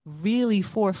really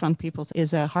forefront people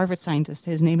is a Harvard scientist.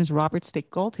 His name is Robert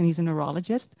Stickgold, and he's a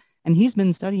neurologist. And he's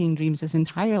been studying dreams his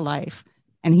entire life.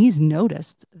 And he's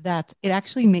noticed that it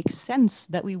actually makes sense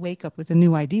that we wake up with a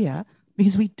new idea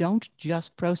because we don't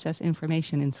just process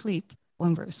information in sleep.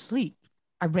 When we're asleep,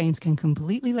 our brains can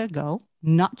completely let go,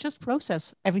 not just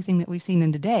process everything that we've seen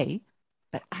in the day,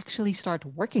 but actually start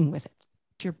working with it.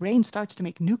 Your brain starts to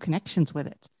make new connections with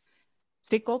it.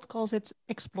 Stickgold calls it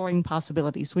exploring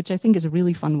possibilities, which I think is a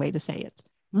really fun way to say it.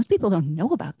 Most people don't know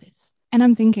about this. And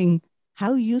I'm thinking,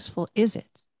 how useful is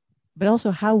it? But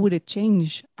also, how would it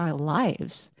change our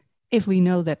lives if we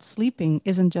know that sleeping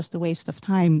isn't just a waste of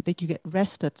time, that you get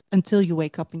rested until you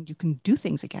wake up and you can do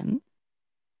things again,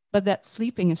 but that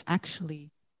sleeping is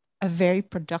actually a very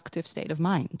productive state of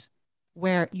mind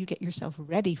where you get yourself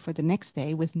ready for the next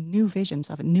day with new visions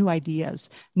of it, new ideas,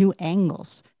 new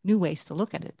angles, new ways to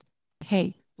look at it.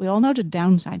 Hey, we all know the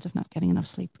downsides of not getting enough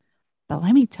sleep. But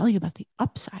let me tell you about the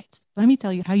upsides. Let me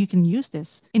tell you how you can use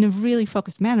this in a really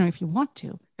focused manner if you want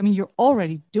to. I mean, you're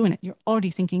already doing it. You're already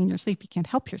thinking in your sleep. You can't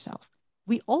help yourself.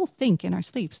 We all think in our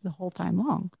sleeps the whole time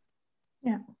long.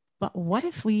 Yeah. But what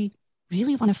if we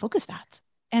really want to focus that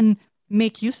and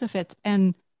make use of it?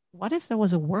 And what if there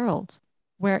was a world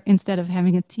where instead of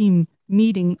having a team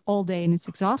meeting all day and it's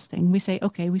exhausting, we say,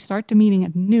 okay, we start the meeting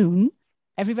at noon.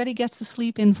 Everybody gets to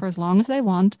sleep in for as long as they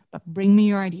want, but bring me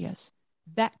your ideas.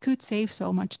 That could save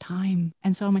so much time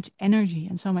and so much energy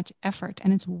and so much effort,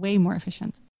 and it's way more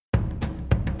efficient.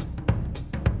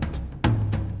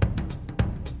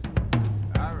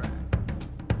 All right.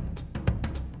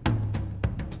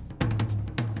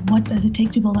 What does it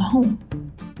take to build a home?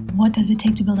 What does it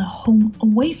take to build a home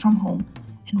away from home?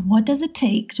 And what does it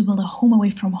take to build a home away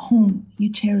from home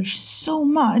you cherish so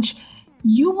much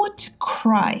you would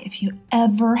cry if you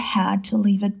ever had to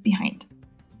leave it behind?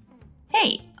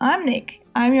 Hey, I'm Nick.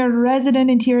 I'm your resident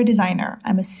interior designer.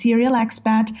 I'm a serial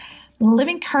expat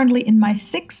living currently in my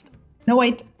seventh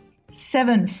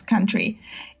country.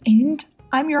 And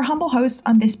I'm your humble host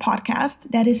on this podcast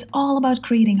that is all about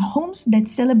creating homes that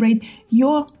celebrate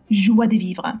your joie de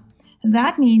vivre.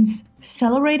 That means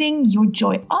celebrating your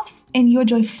joy of and your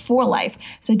joy for life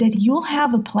so that you'll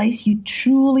have a place you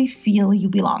truly feel you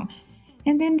belong.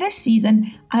 And in this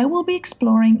season, I will be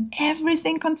exploring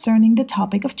everything concerning the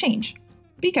topic of change.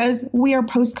 Because we are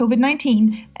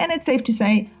post-COVID-19, and it's safe to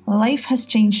say life has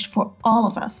changed for all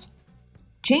of us.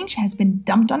 Change has been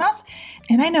dumped on us,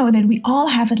 and I know that we all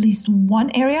have at least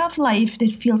one area of life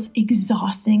that feels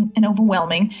exhausting and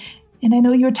overwhelming, and I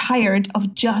know you're tired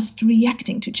of just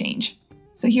reacting to change.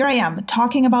 So here I am,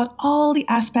 talking about all the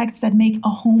aspects that make a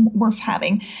home worth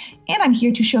having, and I'm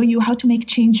here to show you how to make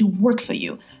change work for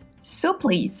you. So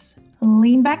please,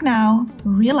 lean back now,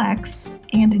 relax,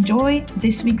 and enjoy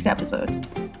this week's episode.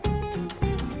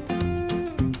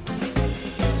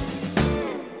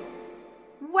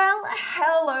 Well,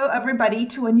 hello everybody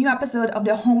to a new episode of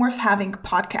the Home Worth Having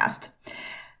podcast.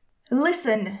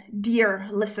 Listen, dear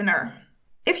listener.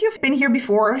 If you've been here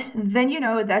before, then you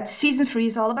know that season 3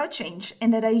 is all about change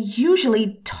and that I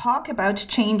usually talk about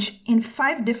change in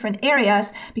 5 different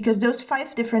areas because those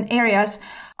 5 different areas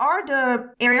are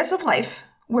the areas of life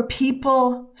where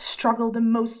people struggle the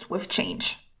most with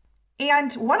change.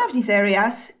 And one of these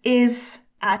areas is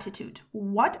attitude.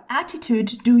 What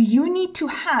attitude do you need to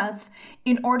have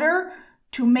in order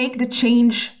to make the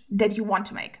change that you want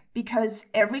to make? Because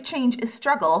every change is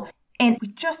struggle, and we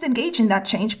just engage in that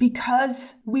change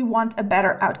because we want a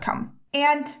better outcome.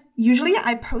 And usually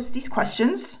I post these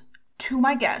questions to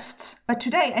my guests. But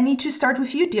today I need to start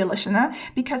with you, dear listener,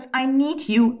 because I need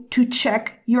you to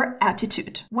check your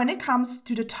attitude when it comes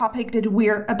to the topic that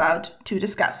we're about to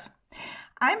discuss.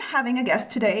 I'm having a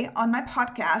guest today on my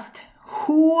podcast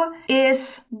who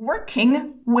is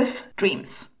working with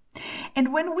dreams.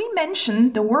 And when we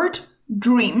mention the word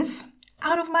dreams,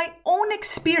 out of my own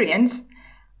experience,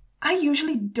 I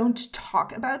usually don't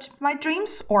talk about my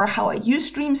dreams or how I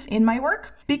use dreams in my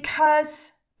work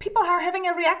because people are having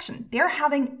a reaction. They're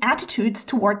having attitudes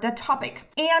toward that topic.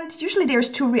 And usually there's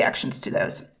 2 reactions to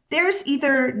those. There's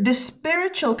either the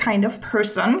spiritual kind of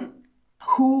person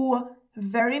who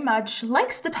very much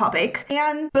likes the topic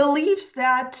and believes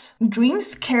that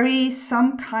dreams carry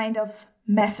some kind of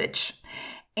message.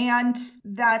 And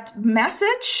that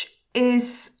message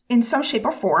is in some shape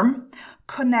or form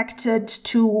connected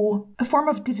to a form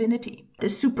of divinity, the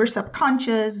super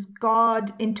subconscious,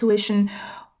 God, intuition,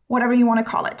 whatever you want to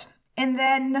call it. And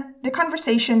then the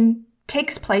conversation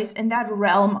takes place in that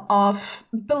realm of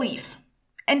belief.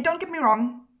 And don't get me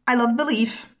wrong, I love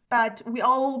belief, but we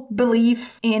all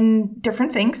believe in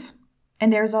different things.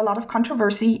 And there's a lot of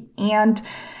controversy. And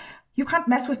You can't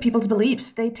mess with people's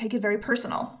beliefs. They take it very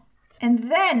personal.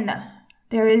 And then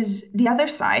there is the other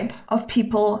side of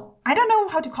people. I don't know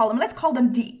how to call them. Let's call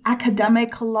them the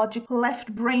academic, logical,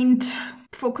 left-brained,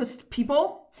 focused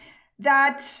people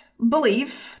that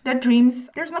believe that dreams,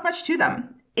 there's not much to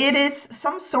them. It is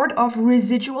some sort of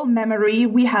residual memory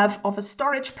we have of a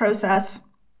storage process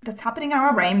that's happening in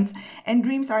our brains, and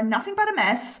dreams are nothing but a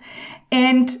mess.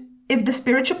 And if the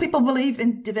spiritual people believe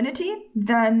in divinity,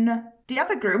 then the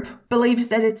other group believes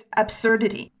that it's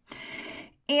absurdity.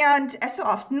 And as so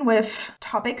often with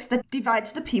topics that divide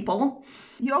the people,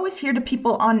 you always hear the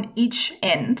people on each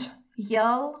end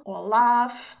yell or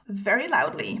laugh very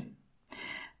loudly.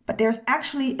 But there's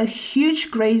actually a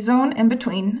huge gray zone in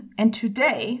between. And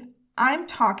today I'm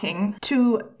talking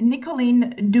to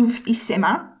Nicoline Douwes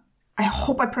Isema. I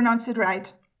hope I pronounced it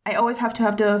right. I always have to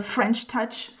have the French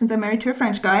touch since I'm married to a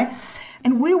French guy.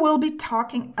 And we will be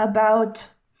talking about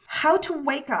how to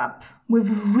wake up with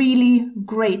really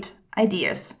great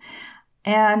ideas.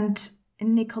 And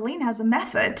Nicoline has a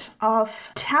method of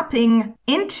tapping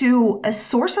into a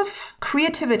source of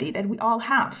creativity that we all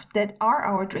have, that are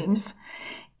our dreams,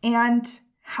 and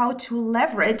how to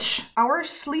leverage our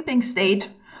sleeping state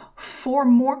for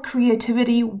more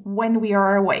creativity when we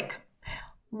are awake.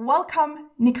 Welcome,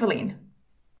 Nicoline.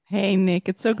 Hey, Nick,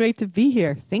 it's so great to be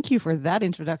here. Thank you for that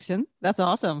introduction. That's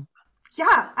awesome.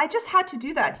 Yeah, I just had to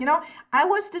do that. I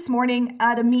was this morning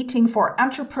at a meeting for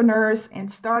entrepreneurs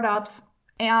and startups.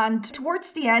 And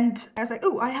towards the end, I was like,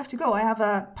 oh, I have to go. I have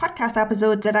a podcast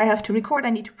episode that I have to record. I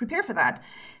need to prepare for that.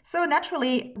 So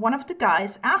naturally, one of the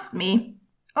guys asked me,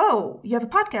 oh, you have a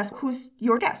podcast. Who's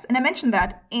your guest? And I mentioned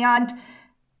that. And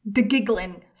the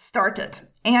giggling started.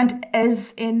 And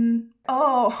as in,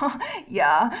 oh,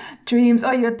 yeah, dreams.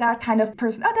 Oh, you're that kind of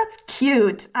person. Oh, that's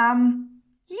cute.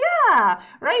 Yeah,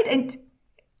 right. And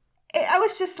I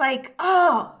was just like,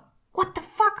 oh, what the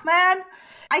fuck, man?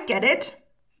 I get it.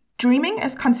 Dreaming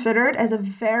is considered as a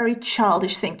very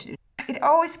childish thing to do. It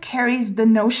always carries the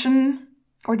notion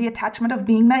or the attachment of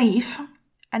being naive.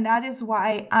 And that is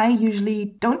why I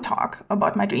usually don't talk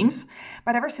about my dreams.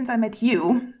 But ever since I met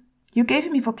you, you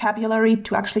gave me vocabulary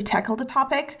to actually tackle the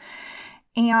topic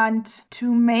and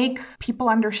to make people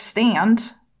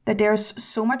understand that there's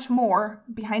so much more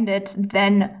behind it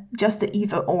than just the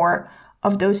either or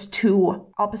of those two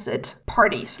opposite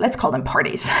parties. Let's call them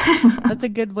parties. That's a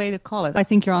good way to call it. I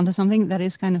think you're onto something. That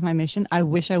is kind of my mission. I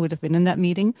wish I would have been in that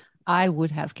meeting. I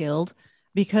would have killed,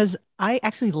 because I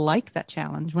actually like that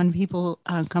challenge. When people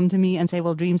come to me and say,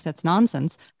 well, dreams, that's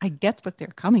nonsense, I get what they're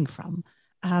coming from.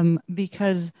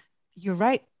 Because you're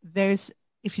right.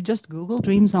 If you just Google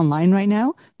dreams online right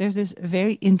now, there's this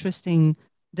very interesting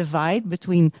divide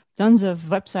between tons of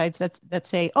websites that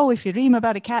say, oh, if you dream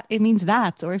about a cat, it means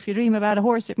that. Or if you dream about a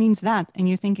horse, it means that. And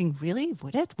you're thinking, really?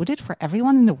 Would it? Would it for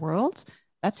everyone in the world?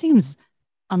 That seems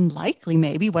unlikely,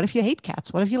 maybe. What if you hate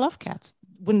cats? What if you love cats?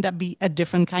 Wouldn't that be a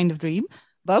different kind of dream?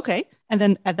 But okay. And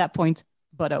then at that point,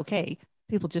 but okay,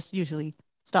 people just usually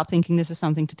stop thinking this is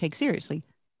something to take seriously.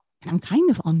 And I'm kind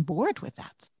of on board with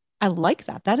that. I like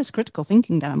that. That is critical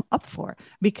thinking that I'm up for,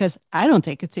 because I don't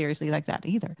take it seriously like that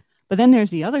either. But then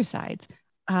there's the other side,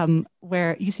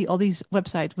 where you see all these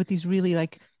websites with these really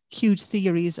like huge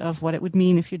theories of what it would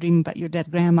mean if you're dreaming about your dead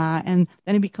grandma. And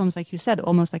then it becomes, like you said,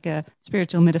 almost like a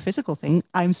spiritual metaphysical thing.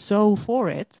 I'm so for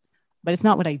it, but it's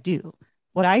not what I do.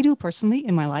 What I do personally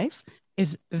in my life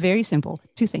is very simple.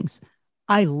 Two things.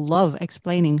 I love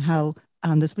explaining how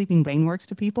the sleeping brain works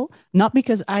to people, not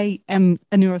because I am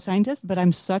a neuroscientist, but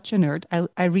I'm such a nerd.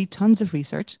 I read tons of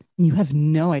research, and you have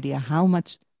no idea how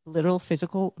much literal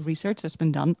physical research that's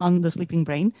been done on the sleeping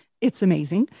brain. It's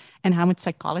amazing. And how much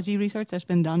psychology research has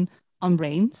been done on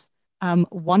brains.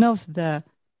 One of the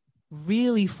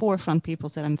really forefront people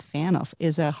that I'm a fan of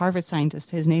is a Harvard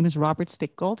scientist. His name is Robert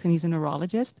Stickgold, and he's a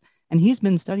neurologist. And he's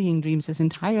been studying dreams his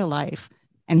entire life.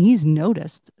 And he's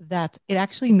noticed that it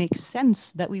actually makes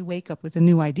sense that we wake up with a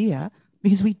new idea,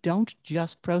 because we don't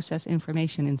just process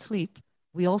information in sleep.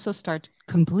 We also start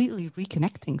completely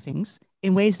reconnecting things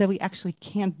in ways that we actually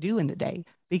can't do in the day,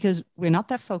 because we're not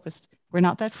that focused. We're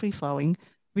not that free flowing.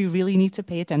 We really need to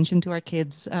pay attention to our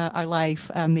kids, our life,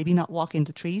 maybe not walk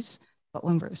into trees. But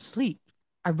when we're asleep,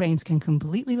 our brains can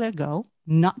completely let go,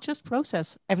 not just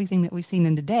process everything that we've seen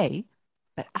in the day,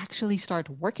 but actually start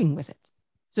working with it.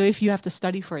 So if you have to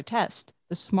study for a test,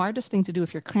 the smartest thing to do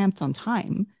if you're cramped on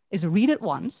time is read it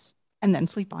once and then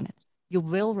sleep on it. You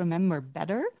will remember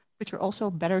better, but you're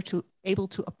also able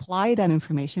to apply that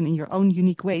information in your own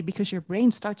unique way, because your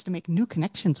brain starts to make new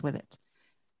connections with it.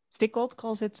 Stickgold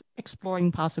calls it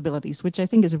exploring possibilities, which I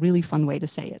think is a really fun way to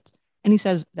say it. And he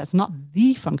says that's not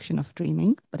the function of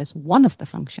dreaming, but it's one of the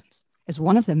functions. is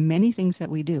one of the many things that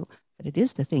we do, but it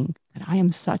is the thing that I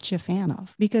am such a fan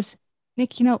of. Because,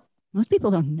 Nick, most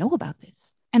people don't know about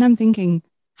this. And I'm thinking,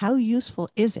 how useful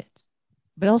is it?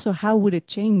 But also, how would it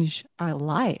change our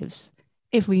lives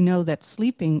if we know that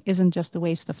sleeping isn't just a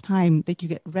waste of time, that you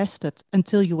get rested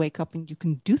until you wake up and you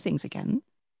can do things again,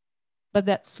 but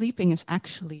that sleeping is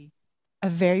actually a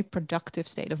very productive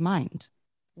state of mind,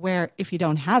 where if you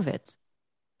don't have it,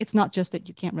 it's not just that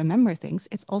you can't remember things,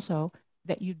 it's also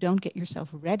that you don't get yourself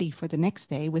ready for the next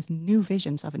day with new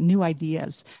visions of it, new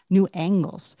ideas, new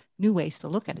angles, new ways to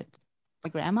look at it. My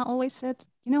grandma always said,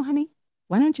 honey,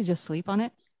 why don't you just sleep on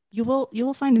it? You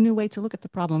will find a new way to look at the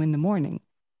problem in the morning.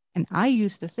 And I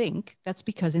used to think that's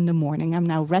because in the morning I'm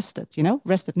now rested,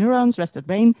 rested neurons, rested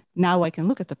brain. Now I can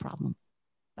look at the problem.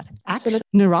 But actually,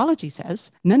 neurology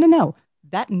says, no,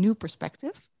 that new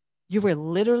perspective, you were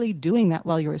literally doing that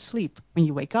while you're asleep. When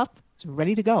you wake up, it's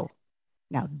ready to go.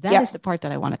 Now, that is the part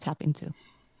that I want to tap into.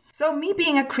 So me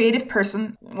being a creative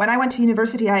person, when I went to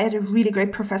university, I had a really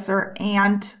great professor,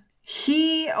 and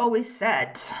he always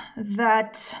said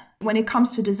that when it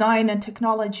comes to design and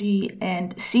technology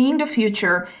and seeing the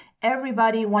future,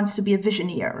 everybody wants to be a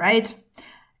visioneer, right?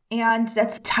 And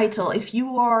that's the title. If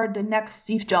you are the next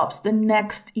Steve Jobs, the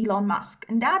next Elon Musk.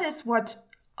 And that is what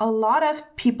a lot of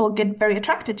people get very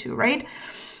attracted to, right?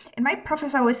 And my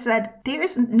professor always said, there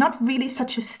is not really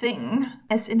such a thing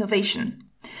as innovation.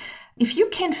 If you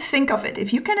can think of it,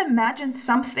 if you can imagine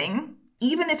something,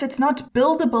 even if it's not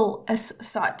buildable as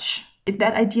such, if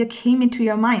that idea came into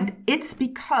your mind, it's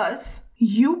because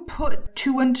you put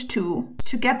two and two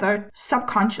together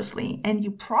subconsciously, and you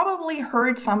probably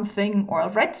heard something or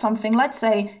read something, let's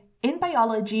say in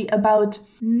biology, about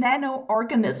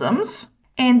nanoorganisms,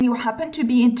 and you happen to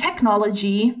be in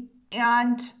technology,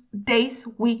 and days,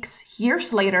 weeks,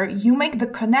 years later, you make the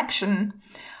connection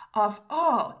of,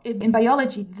 if in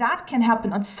biology that can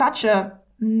happen on such a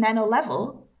nano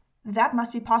level, that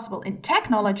must be possible in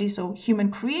technology, so human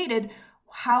created.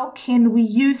 How can we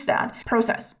use that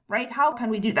process, right? How can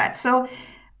we do that? So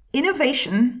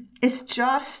innovation is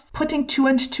just putting two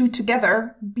and two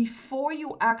together before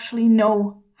you actually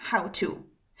know how to.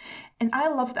 And I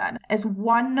love that as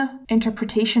one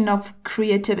interpretation of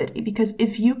creativity, because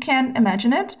if you can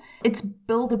imagine it, it's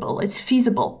buildable, it's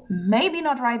feasible. Maybe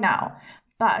not right now,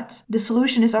 but the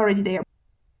solution is already there.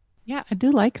 Yeah, I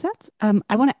do like that.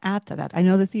 I want to add to that. I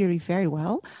know the theory very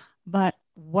well, but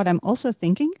what I'm also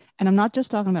thinking, and I'm not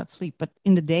just talking about sleep, but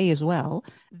in the day as well,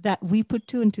 that we put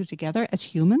two and two together as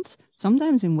humans,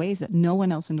 sometimes in ways that no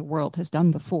one else in the world has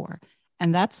done before.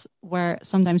 And that's where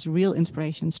sometimes real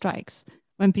inspiration strikes.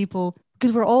 When people,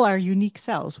 because we're all our unique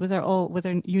selves with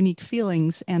our unique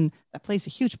feelings, and that plays a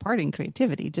huge part in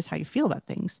creativity, just how you feel about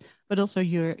things, but also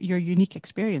your unique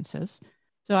experiences.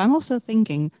 So I'm also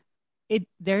thinking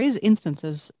there is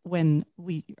instances when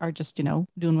we are just, doing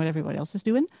what everybody else is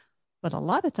doing. But a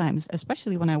lot of times,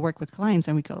 especially when I work with clients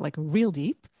and we go like real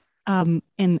deep, and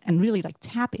really like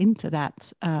tap into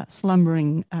that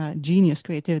slumbering genius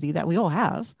creativity that we all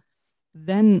have,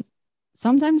 then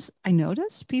sometimes I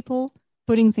notice people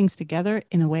putting things together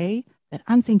in a way that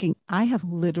I'm thinking, I have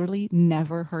literally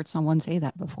never heard someone say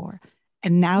that before.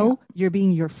 And now you're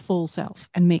being your full self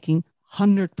and making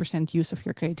 100% use of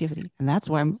your creativity. And that's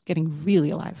why I'm getting really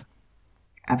alive.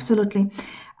 Absolutely.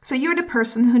 So you're the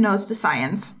person who knows the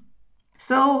science.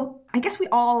 So I guess we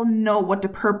all know what the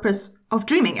purpose of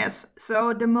dreaming is.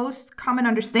 So the most common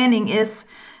understanding is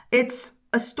it's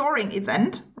a storing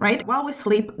event, right? While we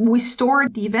sleep, we store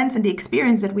the events and the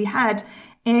experience that we had,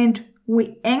 and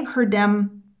we anchor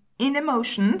them in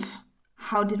emotions.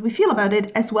 How did we feel about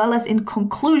it? As well as in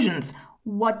conclusions.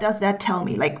 What does that tell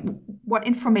me? Like, what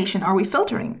information are we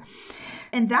filtering?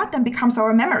 And that then becomes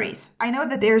our memories. I know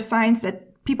that there's science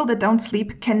that people that don't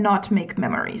sleep cannot make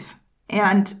memories.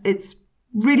 And it's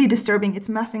really disturbing. It's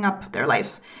messing up their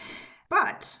lives.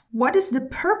 But what is the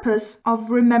purpose of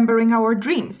remembering our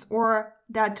dreams or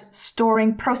that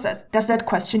storing process? Does that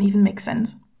question even make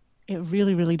sense? It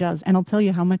really, really does. And I'll tell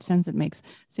you how much sense it makes.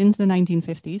 Since the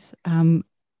 1950s,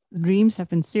 dreams have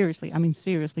been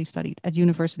seriously studied at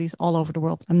universities all over the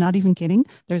world. I'm not even kidding.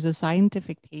 There's a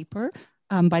scientific paper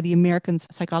by the American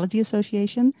Psychology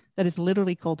Association that is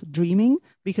literally called Dreaming,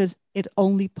 because it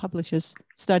only publishes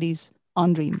studies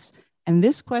on dreams. And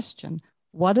this question,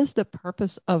 what is the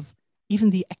purpose of even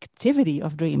the activity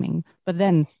of dreaming, but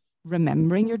then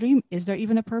remembering your dream? Is there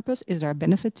even a purpose? Is there a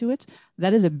benefit to it?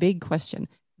 That is a big question.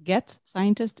 Get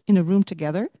scientists in a room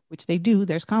together, which they do,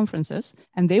 there's conferences,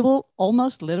 and they will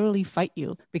almost literally fight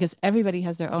you because everybody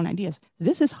has their own ideas.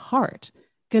 This is hard,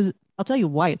 because I'll tell you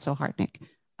why it's so hard, Nick.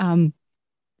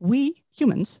 We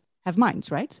humans have minds,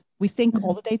 right? We think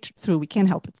all the day through. We can't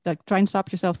help it. Like, try and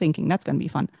stop yourself thinking. That's going to be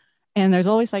fun. And there's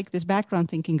always like this background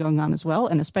thinking going on as well.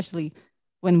 And especially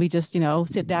when we just,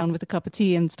 sit down with a cup of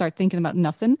tea and start thinking about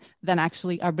nothing, then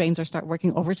actually our brains start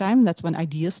working overtime. That's when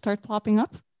ideas start popping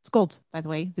up. It's called, by the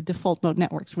way, the default mode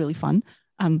network's really fun.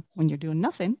 When you're doing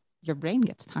nothing, your brain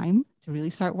gets time to really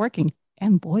start working.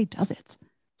 And boy, does it.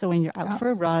 So when you're out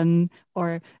for a run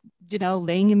or,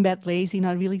 laying in bed lazy,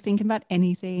 not really thinking about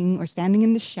anything, or standing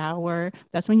in the shower,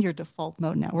 that's when your default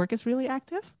mode network is really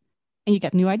active and you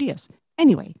get new ideas.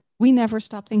 Anyway, we never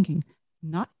stop thinking,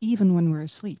 not even when we're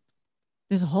asleep.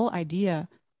 There's a whole idea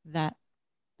that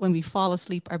when we fall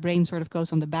asleep, our brain sort of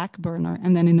goes on the back burner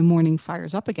and then in the morning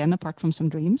fires up again, apart from some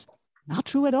dreams. Not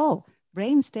true at all.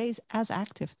 Brain stays as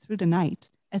active through the night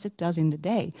as it does in the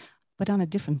day, but on a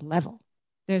different level.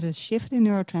 There's a shift in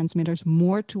neurotransmitters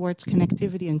more towards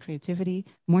connectivity and creativity,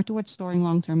 more towards storing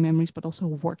long-term memories, but also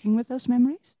working with those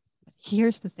memories. But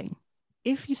here's the thing.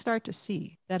 If you start to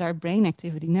see that our brain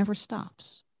activity never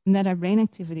stops and that our brain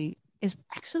activity is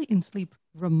actually in sleep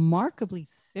remarkably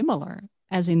similar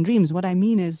as in dreams, what I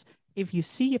mean is if you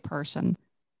see a person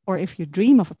or if you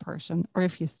dream of a person or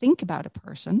if you think about a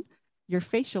person, your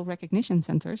facial recognition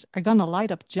centers are going to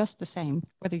light up just the same,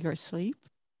 whether you're asleep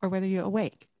or whether you're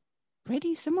awake.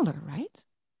 Pretty similar, right?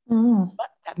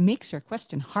 But that makes your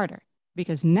question harder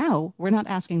because now we're not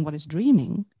asking what is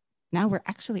dreaming. Now we're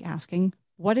actually asking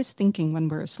what is thinking when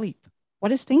we're asleep?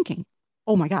 What is thinking?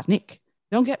 Oh my God, Nick,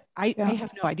 I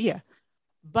have no idea.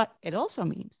 But it also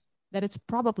means that it's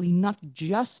probably not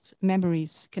just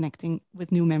memories connecting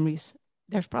with new memories.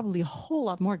 There's probably a whole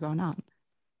lot more going on.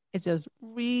 It's just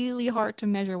really hard to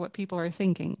measure what people are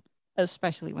thinking,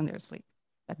 especially when they're asleep.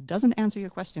 That doesn't answer your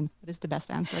question, but it's the best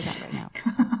answer I got right now.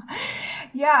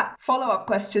 Yeah, follow-up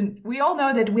question. We all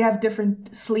know that we have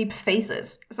different sleep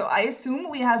phases. So I assume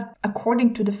we have,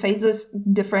 according to the phases,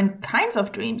 different kinds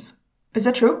of dreams. Is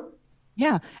that true?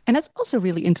 Yeah, and that's also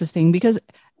really interesting because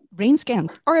brain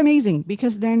scans are amazing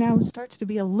because there now starts to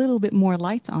be a little bit more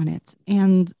light on it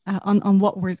and on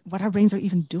what our brains are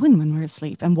even doing when we're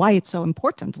asleep and why it's so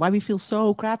important, why we feel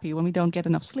so crappy when we don't get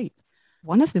enough sleep.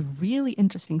 One of the really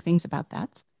interesting things about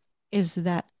that is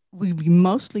that we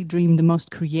mostly dream the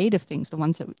most creative things, the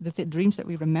ones that the dreams that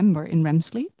we remember in REM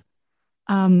sleep.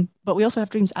 But we also have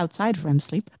dreams outside of REM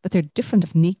sleep, but they're different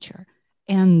of nature.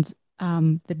 And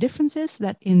the difference is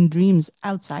that in dreams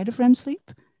outside of REM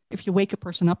sleep, if you wake a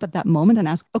person up at that moment and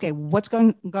ask, okay, what's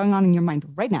going on in your mind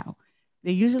right now?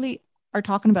 They usually are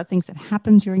talking about things that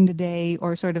happened during the day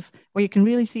or sort of where you can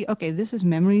really see, okay, this is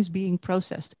memories being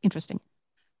processed. Interesting.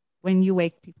 When you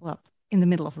wake people up in the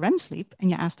middle of REM sleep and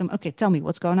you ask them, okay, tell me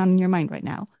what's going on in your mind right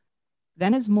now,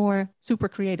 then it's more super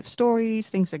creative stories,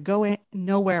 things that go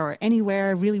nowhere or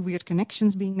anywhere, really weird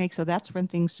connections being made. So that's when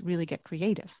things really get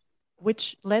creative,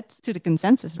 which led to the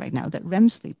consensus right now that REM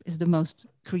sleep is the most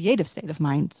creative state of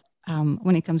mind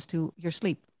when it comes to your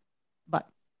sleep. But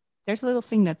there's a little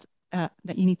thing that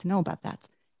you need to know about that,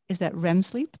 is that REM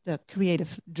sleep, the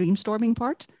creative dream storming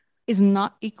part, is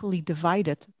not equally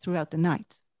divided throughout the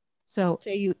night. So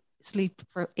say you sleep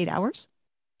for 8 hours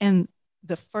and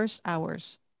the first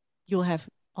hours you'll have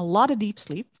a lot of deep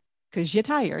sleep because you're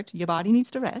tired, your body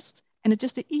needs to rest, and it's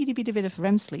just a itty bitty bit of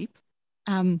REM sleep.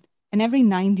 And every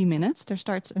 90 minutes, there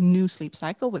starts a new sleep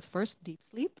cycle with first deep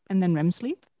sleep and then REM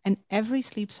sleep. And every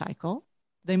sleep cycle,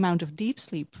 the amount of deep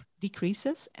sleep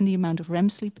decreases and the amount of REM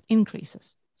sleep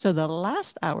increases. So the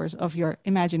last hours of your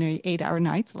imaginary 8-hour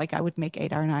nights, like I would make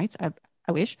 8-hour nights,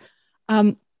 I wish,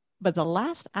 but the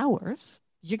last hours,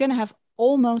 you're going to have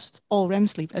almost all REM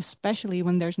sleep, especially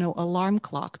when there's no alarm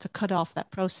clock to cut off that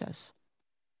process,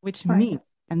 which means,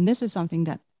 and this is something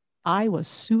that I was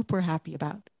super happy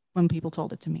about when people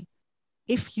told it to me.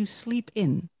 If you sleep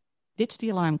in, ditch the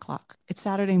alarm clock. It's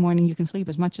Saturday morning, you can sleep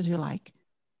as much as you like.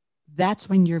 That's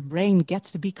when your brain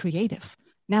gets to be creative.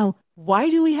 Now, why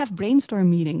do we have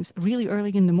brainstorm meetings really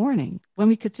early in the morning when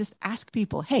we could just ask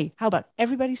people, hey, how about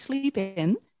everybody sleep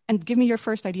in and give me your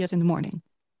first ideas in the morning?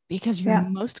 Because your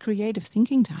most creative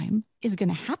thinking time is going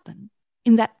to happen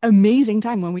in that amazing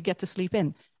time when we get to sleep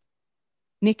in.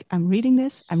 Nick, I'm reading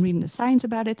this. I'm reading the science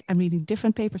about it. I'm reading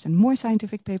different papers and more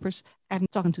scientific papers. I'm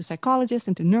talking to psychologists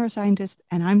and to neuroscientists.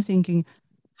 And I'm thinking,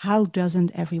 how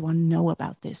doesn't everyone know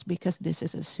about this? Because this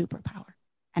is a superpower.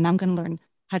 And I'm going to learn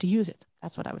how to use it.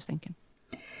 That's what I was thinking.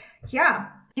 Yeah.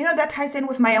 That ties in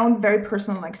with my own very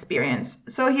personal experience.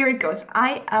 So here it goes.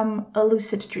 I am a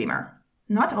lucid dreamer.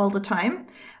 Not all the time,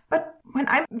 but when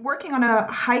I'm working on a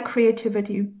high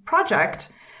creativity project,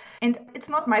 and it's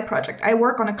not my project, I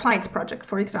work on a client's project,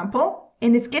 for example,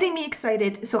 and it's getting me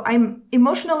excited. So I'm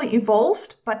emotionally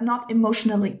involved, but not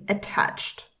emotionally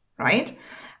attached, right?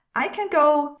 I can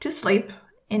go to sleep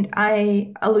and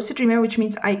a lucid dreamer, which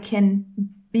means I can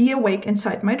be awake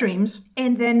inside my dreams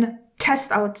and then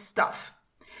test out stuff.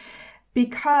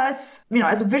 Because,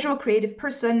 as a visual creative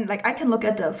person, like I can look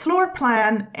at the floor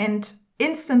plan and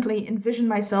instantly envision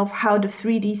myself how the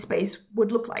 3D space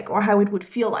would look like or how it would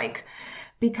feel like.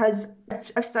 Because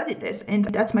I've studied this and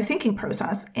that's my thinking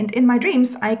process. And in my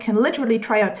dreams, I can literally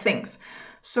try out things.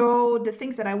 So the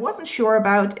things that I wasn't sure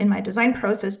about in my design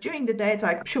process during the day, it's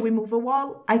like, should we move a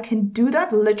wall? I can do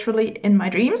that literally in my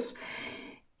dreams.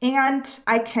 And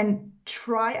I can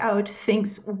try out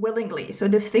things willingly. So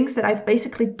the things that I've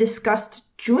basically discussed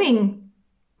during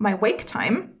my wake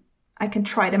time, I can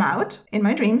try them out in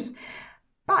my dreams.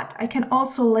 But I can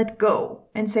also let go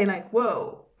and say like,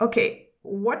 whoa, okay,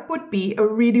 what would be a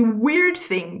really weird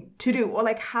thing to do? Or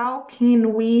like, how can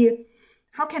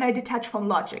I detach from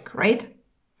logic, right?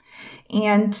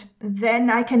 And then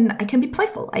I can be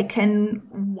playful. I can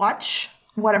watch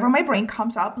whatever my brain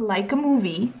comes up like a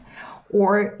movie,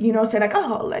 or, say like,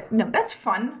 oh, that's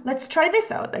fun. Let's try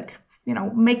this out. Like,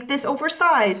 make this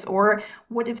oversized. Or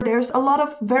what if there's a lot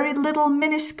of very little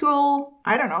minuscule,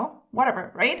 I don't know,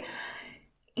 whatever, right?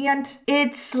 And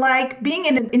it's like being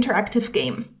in an interactive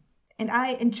game. And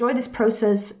I enjoy this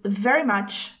process very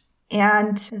much.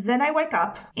 And then I wake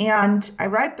up and I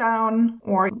write down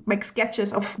or make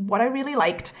sketches of what I really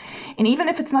liked. And even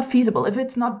if it's not feasible, if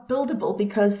it's not buildable,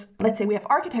 because let's say we have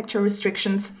architecture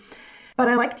restrictions, but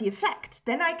I like the effect,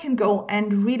 then I can go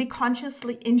and really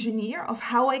consciously engineer of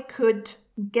how I could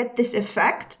get this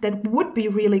effect that would be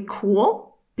really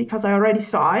cool because I already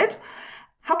saw it.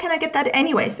 How can I get that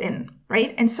anyways in,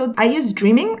 right? And so I use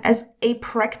dreaming as a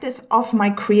practice of my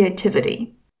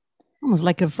creativity. Almost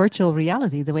like a virtual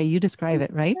reality, the way you describe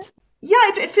it, right? Yeah,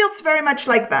 it feels very much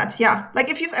like that. Yeah. Like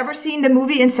if you've ever seen the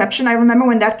movie Inception, I remember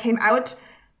when that came out,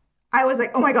 I was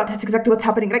like, oh my God, that's exactly what's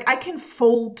happening. Like I can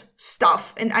fold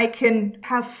stuff and I can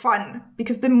have fun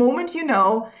because the moment you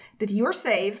know that you're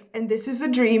safe and this is a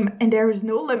dream and there is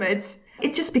no limits,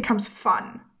 it just becomes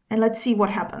fun. And let's see what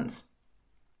happens.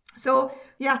 So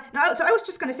yeah, so I was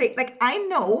just going to say, like, I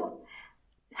know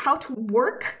how to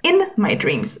work in my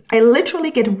dreams. I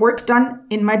literally get work done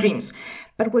in my dreams.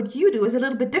 But what you do is a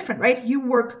little bit different, right? You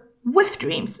work with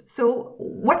dreams. So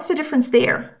what's the difference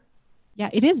there? Yeah,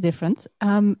 it is different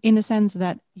in the sense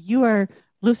that you are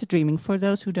lucid dreaming. For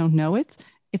those who don't know it,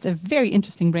 it's a very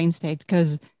interesting brain state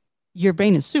because your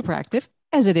brain is super active,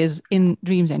 as it is in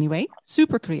dreams anyway,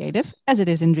 super creative, as it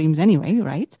is in dreams anyway,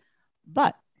 right?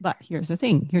 But here's the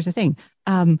thing.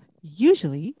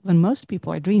 Usually, when most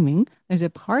people are dreaming, there's a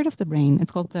part of the brain,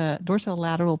 it's called the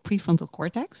dorsolateral prefrontal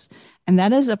cortex. And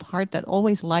that is a part that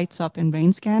always lights up in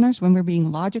brain scanners when we're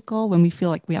being logical, when we feel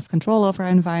like we have control over our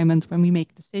environment, when we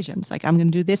make decisions, like I'm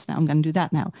going to do this now, I'm going to do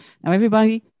that now. Now,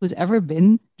 everybody who's ever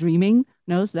been dreaming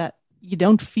knows that you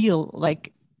don't feel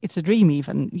like it's a dream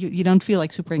even. You don't feel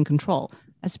like super in control.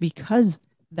 That's because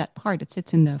that part, it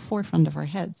sits in the forefront of our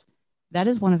heads. That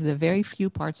is one of the very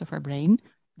few parts of our brain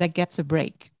that gets a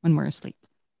break when we're asleep.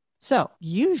 So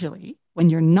usually when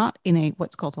you're not in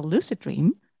what's called a lucid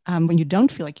dream, when you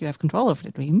don't feel like you have control over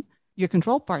the dream, your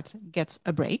control part gets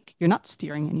a break. You're not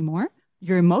steering anymore.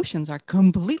 Your emotions are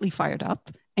completely fired up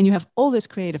and you have all this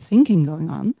creative thinking going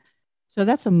on. So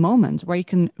that's a moment where you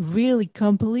can really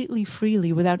completely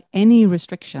freely, without any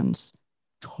restrictions,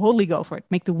 totally go for it.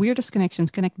 Make the weirdest connections,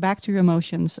 connect back to your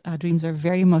emotions. Dreams are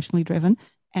very emotionally driven.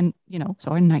 And,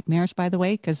 so are nightmares, by the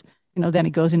way, because then it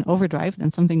goes in overdrive,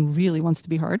 then something really wants to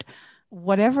be heard.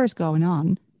 Whatever is going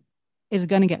on is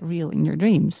going to get real in your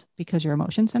dreams because your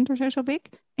emotion centers are so big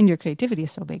and your creativity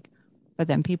is so big. But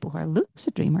then people who are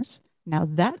lucid dreamers, now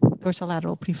that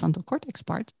dorsolateral prefrontal cortex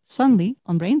part suddenly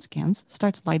on brain scans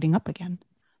starts lighting up again.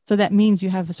 So that means you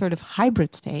have a sort of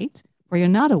hybrid state where you're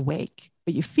not awake,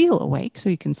 but you feel awake so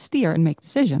you can steer and make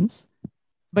decisions,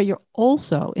 but you're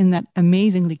also in that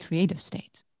amazingly creative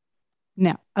state.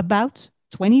 Now, about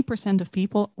 20% of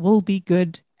people will be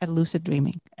good at lucid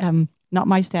dreaming. Not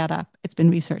my stat app, it's been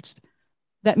researched.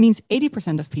 That means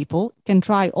 80% of people can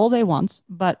try all they want,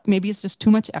 but maybe it's just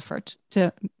too much effort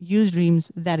to use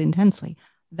dreams that intensely.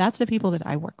 That's the people that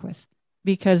I work with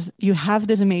because you have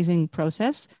this amazing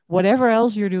process. Whatever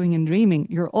else you're doing in dreaming,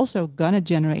 you're also going to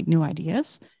generate new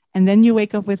ideas. And then you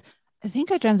wake up with, I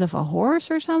think I dreamt of a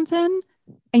horse or something,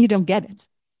 and you don't get it.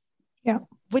 Yeah.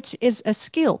 Which is a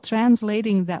skill.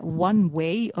 Translating that one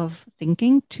way of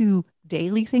thinking to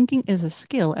daily thinking is a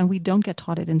skill, and we don't get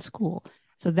taught it in school.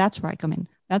 So that's where I come in.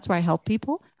 That's where I help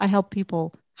people. I help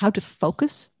people how to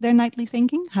focus their nightly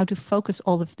thinking, how to focus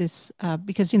all of this,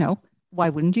 because, why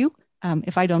wouldn't you?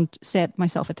 if I don't set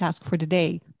myself a task for the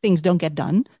day, things don't get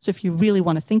done. So if you really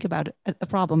want to think about a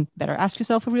problem, better ask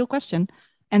yourself a real question.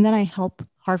 And then I help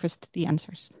harvest the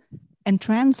answers and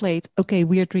translate, okay,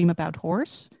 weird dream about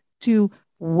horse to,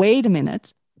 wait a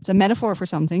minute, it's a metaphor for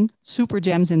something, super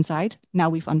gems inside. Now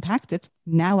we've unpacked it.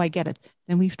 Now I get it.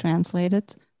 Then we've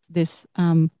translated this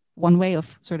one way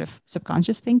of sort of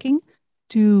subconscious thinking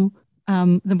to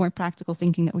the more practical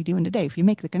thinking that we do in the day. If you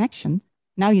make the connection,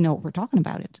 now you know what we're talking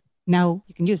about it. Now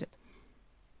you can use it.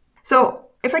 So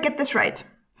if I get this right,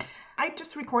 I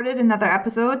just recorded another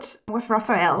episode with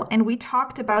Raphael, and we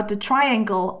talked about the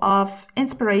triangle of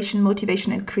inspiration,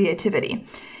 motivation, and creativity,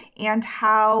 and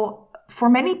how for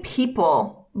many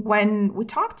people, when we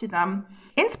talk to them,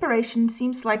 inspiration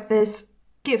seems like this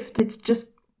gift. It's just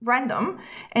random,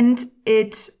 and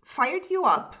it fired you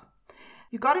up.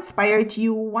 You got inspired,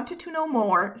 you wanted to know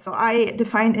more. So I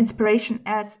define inspiration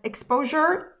as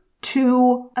exposure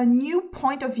to a new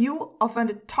point of view of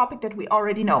a topic that we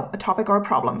already know, a topic or a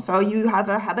problem. So you have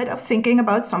a habit of thinking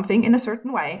about something in a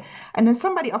certain way, and then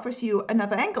somebody offers you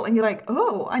another angle, and you're like,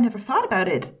 oh, I never thought about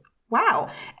it. Wow.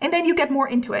 And then you get more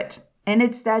into it. And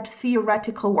it's that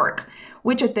theoretical work,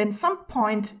 which at then some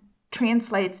point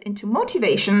translates into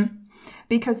motivation,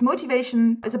 because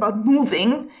motivation is about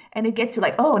moving, and it gets you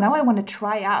like, oh, now I want to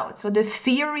try out. So the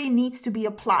theory needs to be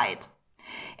applied.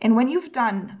 And when you've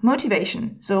done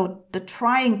motivation, so the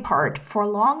trying part, for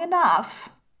long enough,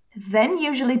 then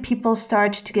usually people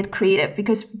start to get creative,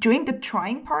 because during the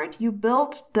trying part, you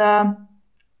build the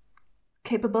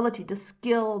capability, the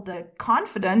skill, the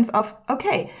confidence of,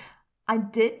 okay, I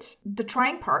did the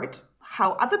trying part,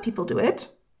 how other people do it,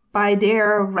 by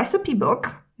their recipe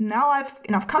book. Now I've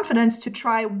enough confidence to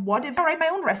try, what if I write my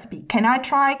own recipe? Can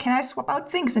I swap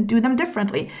out things and do them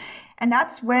differently? And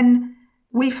that's when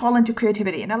we fall into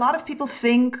creativity. And a lot of people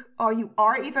think, oh, you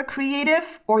are either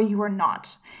creative or you are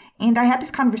not. And I had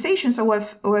this conversation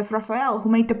with Raphael, who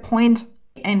made the point,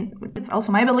 and it's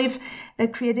also my belief,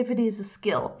 that creativity is a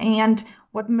skill. And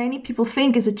what many people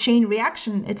think is a chain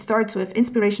reaction, it starts with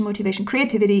inspiration, motivation,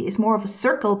 creativity, is more of a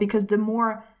circle, because the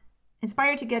more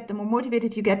inspired you get, the more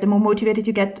motivated you get, the more motivated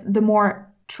you get, the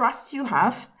more trust you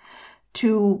have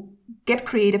to get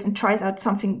creative and try out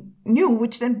something new,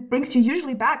 which then brings you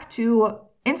usually back to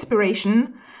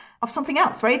inspiration of something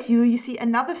else, right? You see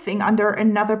another thing under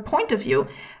another point of view.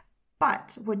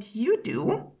 But what you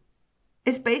do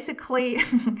is basically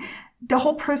the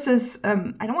whole process, I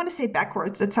don't want to say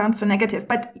backwards, it sounds so negative,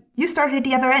 but you start at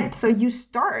the other end. So you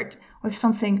start with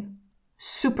something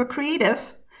super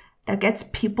creative that gets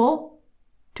people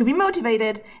to be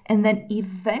motivated, and then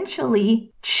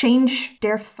eventually change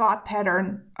their thought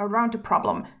pattern around the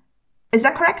problem. Is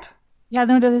that correct? Yeah,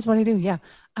 no, that is what I do. Yeah.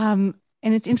 And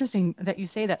it's interesting that you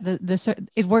say that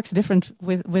it works different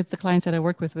with the clients that I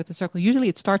work with the circle. Usually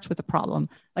it starts with a problem,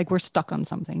 like we're stuck on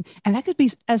something. And that could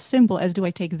be as simple as, do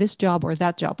I take this job or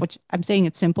that job? Which I'm saying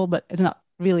it's simple, but it's not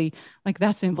really like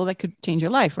that simple. That could change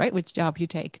your life, right? Which job you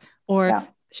take. Or yeah.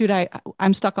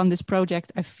 I'm stuck on this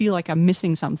project. I feel like I'm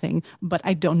missing something, but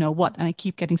I don't know what. And I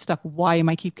keep getting stuck. Why am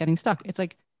I keep getting stuck? It's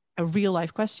like a real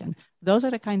life question. Those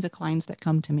are the kinds of clients that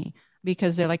come to me,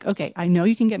 because they're like, okay, I know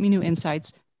you can get me new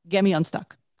insights. Get me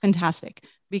unstuck. Fantastic.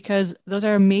 Because those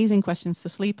are amazing questions to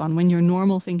sleep on when your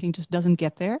normal thinking just doesn't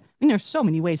get there. I mean, there's so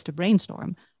many ways to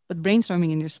brainstorm, but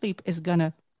brainstorming in your sleep is going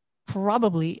to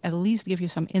probably at least give you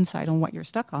some insight on what you're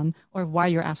stuck on, or why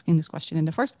you're asking this question in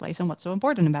the first place and what's so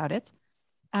important about it.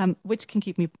 Which can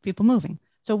keep people moving.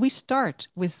 So we start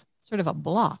with sort of a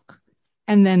block,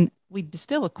 and then we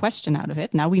distill a question out of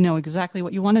it. Now we know exactly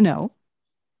what you want to know.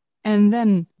 And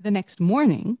then the next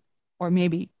morning, or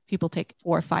maybe people take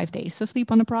 4 or 5 days to sleep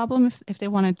on a problem if they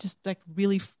want to just like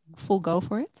really full go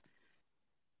for it.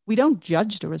 We don't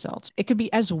judge the results. It could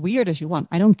be as weird as you want.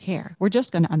 I don't care. We're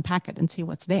just going to unpack it and see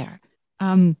what's there.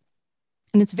 And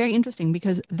it's very interesting,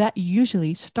 because that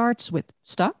usually starts with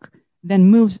stuck, then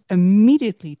moves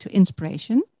immediately to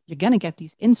inspiration. You're going to get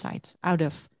these insights out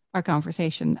of our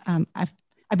conversation.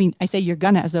 I say you're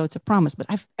going to as though it's a promise, but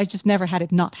I just never had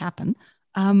it not happen.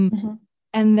 And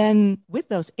then with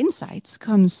those insights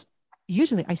comes,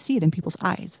 usually I see it in people's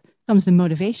eyes, comes the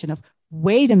motivation of,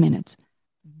 wait a minute,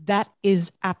 that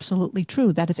is absolutely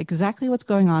true. That is exactly what's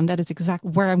going on. That is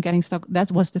exactly where I'm getting stuck.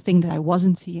 That was the thing that I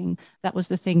wasn't seeing. That was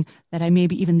the thing that I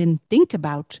maybe even didn't think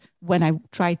about when I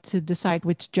tried to decide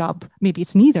which job. Maybe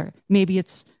it's neither. Maybe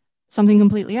it's something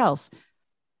completely else.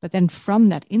 But then from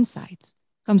that insight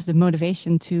comes the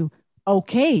motivation to,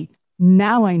 okay,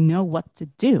 now I know what to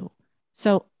do.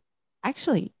 So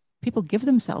actually, people give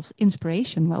themselves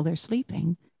inspiration while they're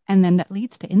sleeping, And then that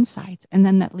leads to insight. And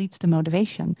then that leads to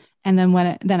motivation. And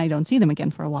then then I don't see them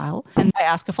again for a while. And I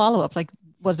ask a follow-up, like,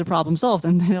 was the problem solved?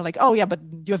 And they're like, oh yeah, but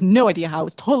you have no idea how.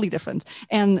 It's totally different.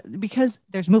 And because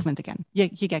there's movement again,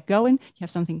 you get going, you have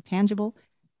something tangible.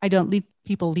 I don't leave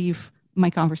people leave my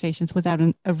conversations without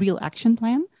a real action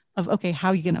plan of, okay, how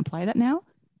are you going to apply that now?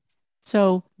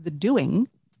 So the doing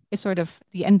is sort of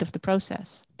the end of the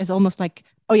process. It's almost like,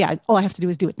 oh yeah, all I have to do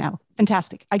is do it now.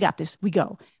 Fantastic. I got this. We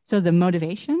go. So the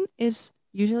motivation is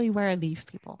usually where I leave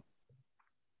people.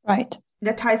 Right.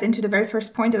 That ties into the very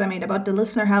first point that I made about the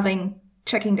listener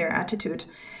checking their attitude.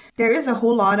 There is a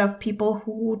whole lot of people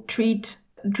who treat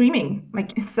dreaming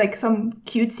like it's like some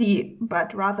cutesy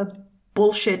but rather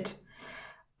bullshit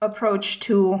approach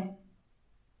to,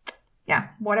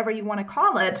 whatever you want to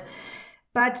call it.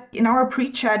 But in our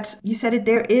pre-chat, you said it,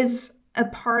 there is a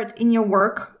part in your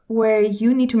work where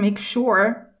you need to make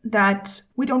sure that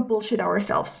we don't bullshit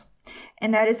ourselves.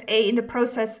 And that is in the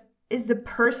process, is the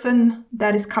person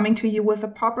that is coming to you with a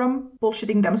problem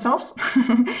bullshitting themselves?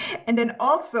 And then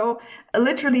also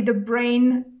literally the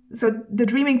brain. So the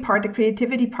dreaming part, the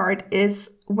creativity part is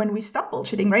when we stop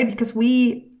bullshitting, right? Because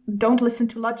we don't listen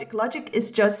to logic. Logic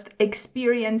is just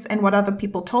experience and what other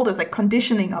people told us, like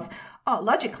conditioning of, oh,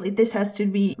 logically, this has to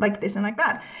be like this and like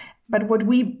that. But what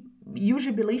we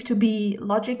usually believe to be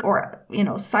logic or,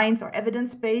 science or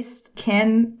evidence-based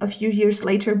can a few years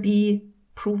later be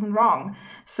proven wrong.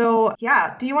 So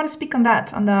do you want to speak on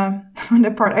that, on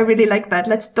the part? I really like that.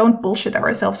 Let's don't bullshit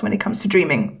ourselves when it comes to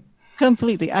dreaming.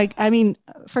 Completely. I mean,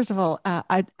 first of all,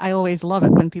 I always love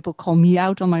it when people call me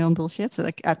out on my own bullshit. So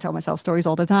like I tell myself stories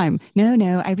all the time.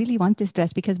 No, I really want this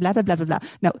dress because blah, blah, blah, blah, blah.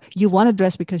 No, you want a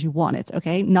dress because you want it.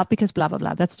 Okay. Not because blah, blah,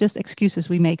 blah. That's just excuses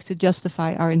we make to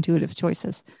justify our intuitive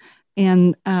choices.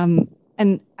 And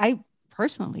I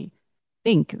personally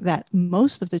think that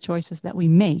most of the choices that we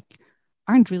make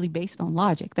aren't really based on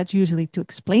logic. That's usually to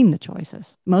explain the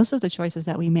choices. Most of the choices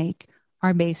that we make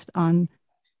are based on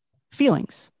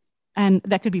feelings. And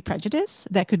that could be prejudice.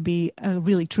 That could be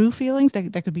really true feelings.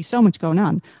 There could be so much going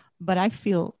on. But I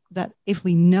feel that if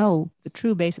we know the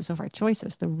true basis of our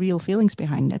choices, the real feelings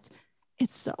behind it,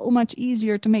 it's so much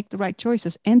easier to make the right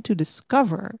choices and to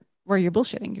discover where you're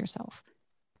bullshitting yourself.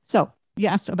 So you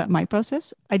asked about my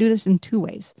process. I do this in two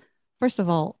ways. First of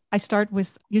all, I start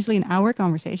with usually an hour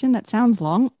conversation that sounds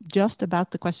long, just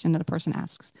about the question that a person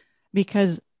asks,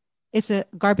 because it's a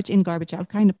garbage in, garbage out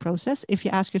kind of process. If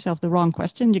you ask yourself the wrong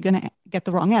question, you're going to get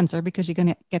the wrong answer because you're going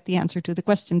to get the answer to the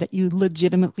question that you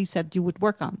legitimately said you would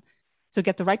work on. So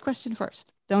get the right question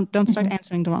first. Don't start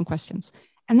answering the wrong questions.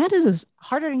 And that is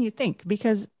harder than you think,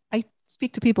 because I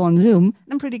speak to people on Zoom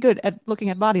and I'm pretty good at looking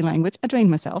at body language. I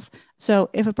trained myself. So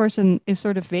if a person is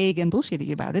sort of vague and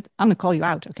bullshitty about it, I'm going to call you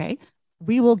out, okay?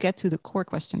 We will get to the core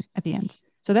question at the end.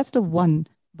 So that's the one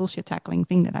bullshit tackling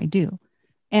thing that I do.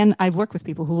 And I've worked with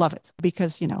people who love it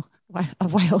because,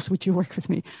 why else would you work with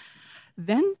me?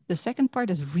 Then the second part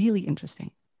is really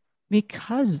interesting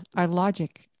because our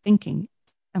logic thinking,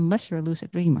 unless you're a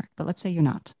lucid dreamer, but let's say you're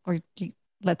not, or you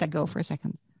let that go for a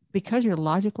second, because your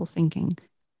logical thinking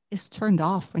is turned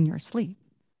off when you're asleep,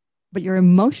 but your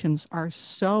emotions are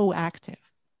so active.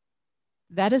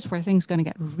 That is where things are going to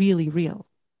get really real.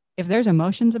 If there's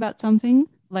emotions about something,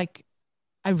 like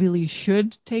I really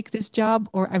should take this job,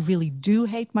 or I really do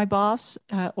hate my boss,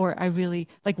 or I really,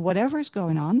 like whatever's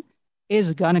going on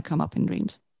is going to come up in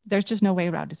dreams. There's just no way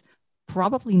around it.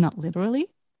 Probably not literally,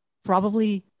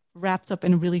 probably wrapped up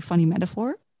in a really funny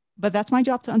metaphor, but that's my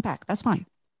job to unpack. That's fine.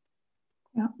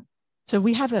 Yeah. So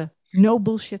we have a no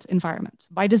bullshit environment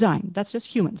by design. That's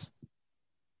just humans.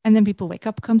 And then people wake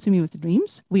up, come to me with the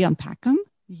dreams. We unpack them.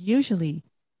 Usually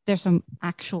there's some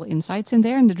actual insights in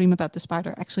there. And the dream about the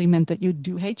spider actually meant that you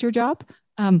do hate your job.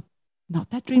 Not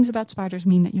that dreams about spiders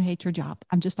mean that you hate your job.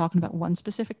 I'm just talking about one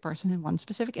specific person in one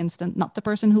specific instant, not the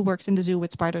person who works in the zoo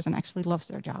with spiders and actually loves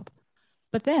their job.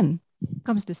 But then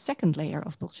comes the second layer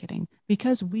of bullshitting,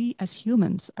 because we as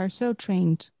humans are so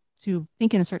trained to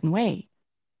think in a certain way.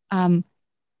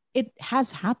 It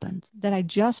has happened that I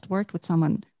just worked with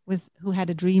someone who had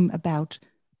a dream about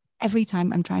every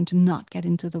time I'm trying to not get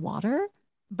into the water,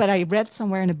 but I read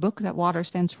somewhere in a book that water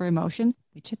stands for emotion,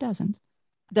 which it doesn't.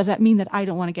 Does that mean that I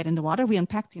don't want to get into water? We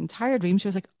unpacked the entire dream. She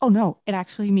was like, oh no, it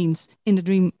actually means in the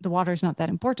dream, the water is not that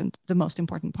important. The most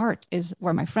important part is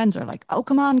where my friends are like, oh,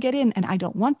 come on, get in. And I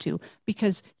don't want to,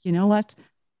 because you know what?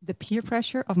 The peer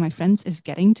pressure of my friends is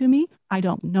getting to me. I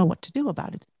don't know what to do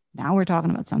about it. Now we're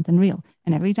talking about something real.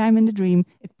 And every time in the dream,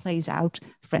 it plays out.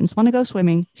 Friends want to go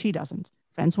swimming. She doesn't.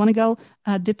 Friends want to go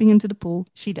dipping into the pool.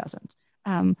 She doesn't.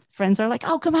 Friends are like,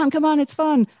 oh, come on, it's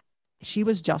fun. she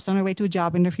was just on her way to a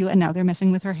job interview and now they're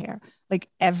messing with her hair, like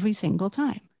every single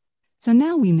time. So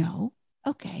now we know,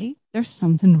 okay, there's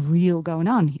something real going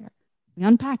on here. We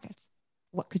unpack it.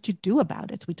 What could you do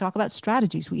about it? We talk about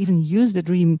strategies. We even use the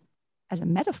dream as a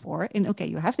metaphor. And okay,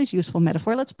 you have this useful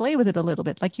metaphor. Let's play with it a little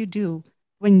bit, like you do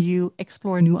when you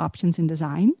explore new options in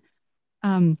design.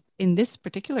 In this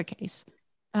particular case,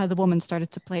 the woman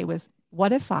started to play with,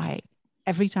 what if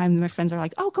every time my friends are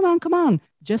like, oh, come on,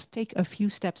 just take a few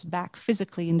steps back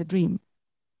physically in the dream.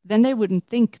 Then they wouldn't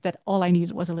think that all I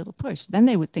needed was a little push. Then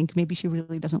they would think maybe she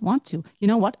really doesn't want to. You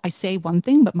know what? I say one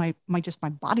thing, but my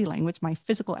body language, my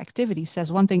physical activity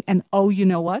says one thing. And oh, you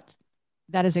know what?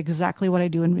 That is exactly what I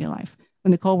do in real life.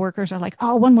 When the coworkers are like,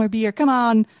 oh, one more beer, come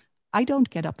on. I don't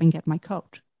get up and get my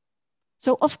coat.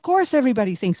 So of course,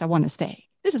 everybody thinks I want to stay.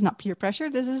 This is not peer pressure.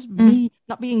 This is me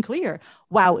not being clear.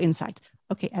 Wow, insight.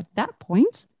 Okay, at that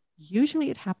point, usually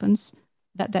it happens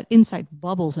that insight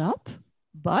bubbles up,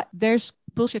 but there's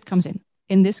bullshit comes in.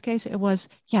 In this case, it was,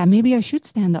 yeah, maybe I should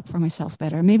stand up for myself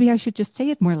better. Maybe I should just say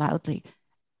it more loudly.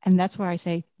 And that's where I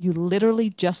say, you literally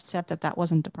just said that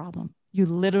wasn't the problem. You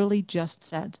literally just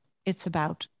said it's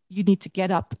about, you need to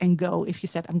get up and go. If you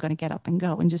said, I'm going to get up and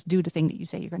go and just do the thing that you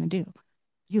say you're going to do.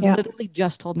 You literally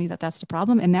just told me that that's the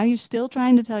problem. And now you're still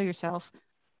trying to tell yourself,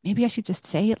 maybe I should just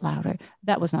say it louder.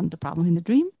 That was not the problem in the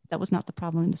dream. That was not the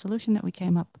problem in the solution that we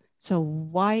came up. So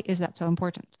why is that so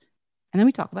important? And then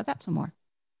we talk about that some more.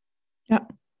 Yeah.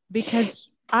 Because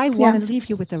I want to leave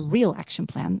you with a real action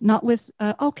plan, not with,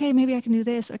 okay, maybe I can do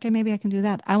this. Okay, maybe I can do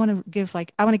that. I want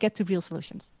to get to real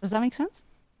solutions. Does that make sense?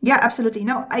 Yeah, absolutely.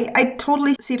 No, I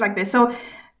totally see it like this. So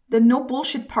the no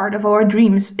bullshit part of our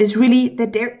dreams is really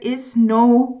that there is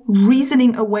no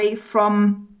reasoning away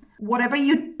from whatever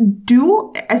you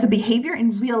do as a behavior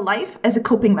in real life as a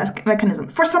coping mechanism.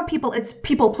 For some people, it's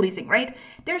people pleasing, right?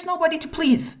 There's nobody to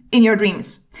please in your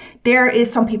dreams. There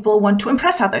is some people want to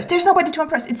impress others. There's nobody to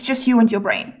impress. It's just you and your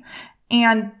brain.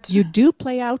 And you do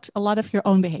play out a lot of your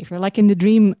own behavior. Like in the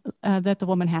dream that the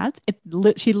woman had,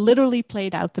 she literally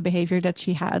played out the behavior that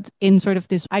she had in sort of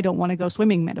this, I don't want to go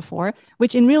swimming metaphor,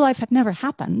 which in real life had never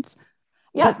happened.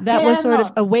 Yeah, but that was sort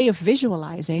of a way of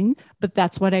visualizing, but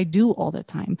that's what I do all the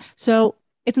time. So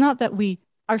it's not that we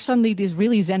are suddenly these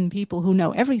really Zen people who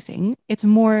know everything. It's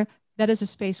more that is a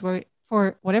space where,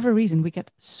 for whatever reason, we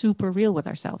get super real with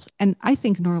ourselves. And I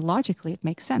think neurologically it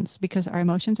makes sense because our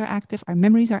emotions are active, our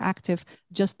memories are active,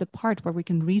 just the part where we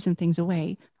can reason things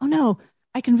away. Oh no,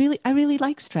 I really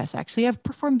like stress. Actually, I've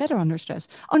performed better under stress.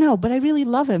 Oh no, but I really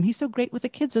love him. He's so great with the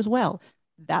kids as well.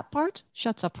 That part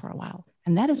shuts up for a while.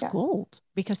 And that is gold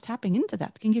because tapping into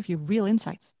that can give you real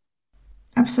insights.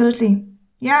 Absolutely.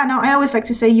 Yeah, no, I always like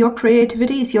to say your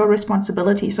creativity is your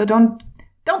responsibility. So don't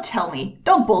tell me,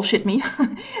 don't bullshit me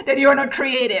that you're not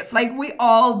creative. Like we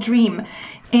all dream.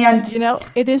 And you know,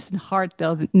 it is hard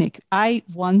though, Nick. I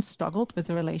once struggled with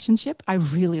a relationship. I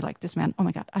really liked this man. Oh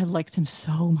my God, I liked him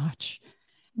so much.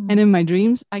 And in my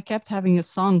dreams, I kept having a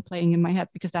song playing in my head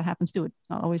because that happens too. It's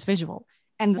not always visual.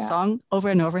 And the song over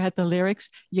and over had the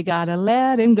lyrics, you gotta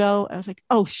let him go. I was like,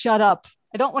 oh, shut up.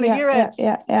 I don't want to hear it.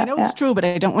 I know it's true, but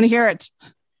I don't want to hear it.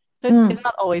 So it's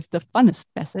not always the funnest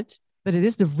message, but it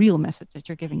is the real message that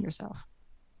you're giving yourself.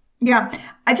 Yeah,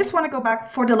 I just want to go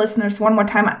back for the listeners one more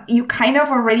time. You kind of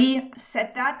already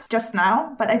said that just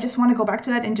now, but I just want to go back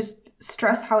to that and just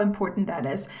stress how important that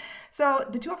is. So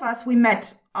the two of us, we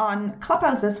met on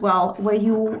Clubhouse as well, where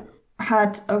you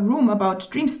had a room about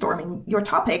dreamstorming, your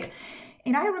topic.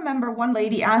 And I remember one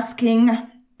lady asking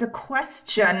the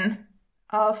question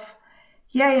of,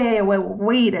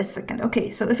 wait a second.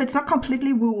 Okay, so if it's not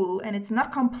completely woo-woo and it's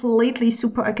not completely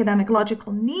super academic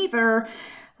logical neither,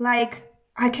 like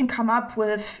I can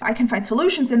find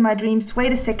solutions in my dreams.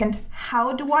 Wait a second.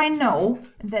 How do I know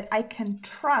that I can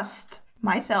trust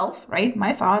myself, right?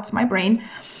 My thoughts, my brain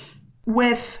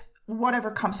with whatever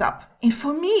comes up? And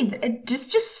for me, it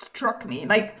just struck me.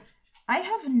 Like I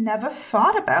have never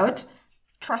thought about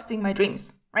trusting my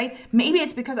dreams, right? Maybe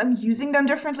it's because I'm using them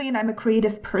differently and I'm a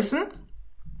creative person.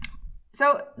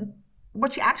 So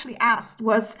what she actually asked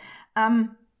was,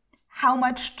 how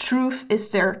much truth is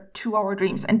there to our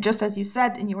dreams? And just as you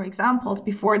said in your examples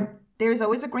before, there's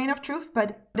always a grain of truth,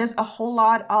 but there's a whole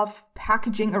lot of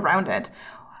packaging around it.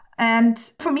 And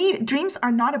for me, dreams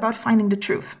are not about finding the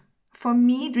truth. For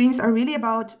me, dreams are really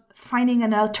about finding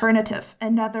an alternative,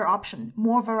 another option,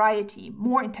 more variety,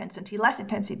 more intensity, less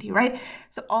intensity, right?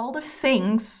 So all the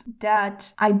things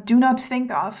that I do not think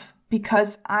of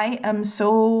because I am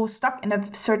so stuck in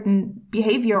a certain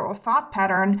behavior or thought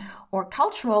pattern or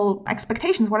cultural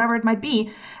expectations, whatever it might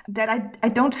be, that I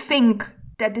don't think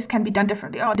that this can be done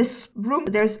differently. Oh, this room,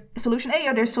 there's solution A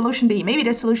or there's solution B. Maybe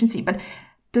there's solution C, but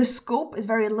the scope is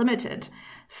very limited.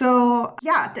 So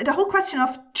yeah, the whole question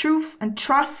of truth and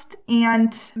trust,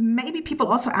 and maybe people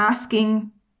also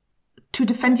asking to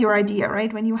defend your idea,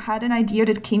 right? When you had an idea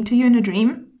that came to you in a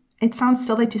dream, it sounds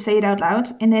silly to say it out loud.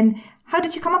 And then how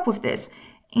did you come up with this?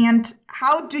 And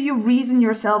how do you reason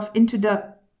yourself into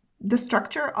the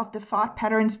structure of the thought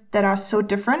patterns that are so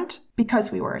different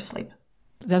because we were asleep?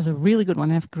 That's a really good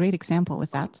one. I have a great example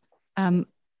with that. I'm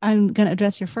going to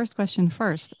address your first question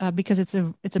first because it's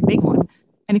a big one.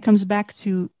 And it comes back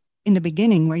to in the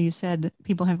beginning where you said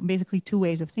people have basically two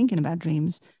ways of thinking about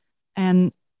dreams.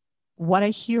 And what I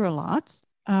hear a lot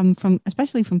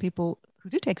especially from people who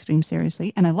do take dreams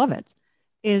seriously, and I love it,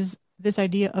 is this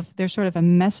idea of there's sort of a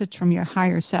message from your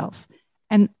higher self.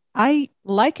 And I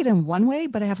like it in one way,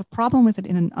 but I have a problem with it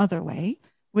in another way,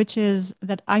 which is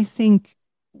that I think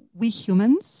we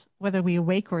humans, whether we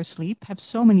awake or asleep, have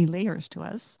so many layers to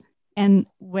us. And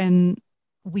when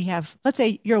we have, let's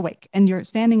say you're awake and you're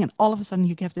standing and all of a sudden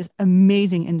you have this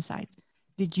amazing insight.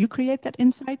 Did you create that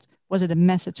insight? Was it a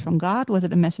message from God? Was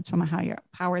it a message from a higher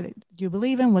power that you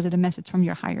believe in? Was it a message from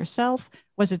your higher self?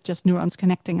 Was it just neurons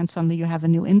connecting and suddenly you have a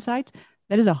new insight?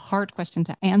 That is a hard question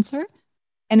to answer.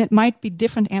 And it might be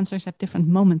different answers at different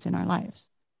moments in our lives.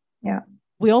 Yeah.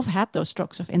 We all have had those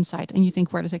strokes of insight and you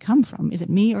think, where does it come from? Is it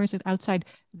me or is it outside?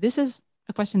 This is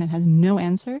a question that has no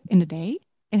answer in the day.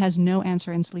 It has no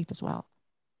answer in sleep as well,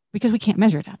 because we can't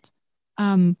measure that.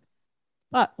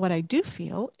 But what I do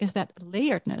feel is that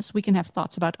layeredness, we can have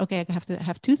thoughts about, okay, I have to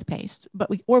have toothpaste, but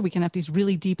we can have these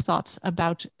really deep thoughts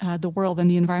about the world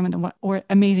and the environment or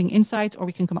amazing insights, or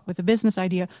we can come up with a business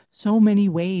idea, so many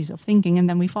ways of thinking, and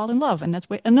then we fall in love. And that's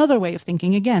another way of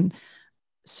thinking again.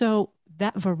 So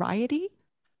that variety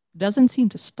doesn't seem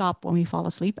to stop when we fall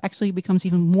asleep, actually it becomes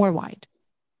even more wide.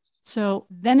 So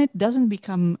then it doesn't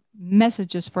become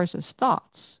messages versus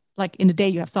thoughts. Like in the day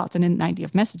you have thoughts and in the night you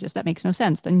have messages. That makes no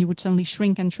sense. Then you would suddenly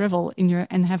shrink and shrivel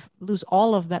and lose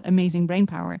all of that amazing brain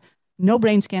power. No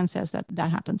brain scan says that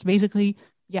happens. Basically,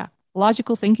 yeah,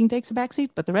 logical thinking takes a backseat,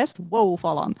 but the rest, whoa,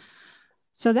 fall on.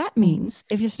 So that means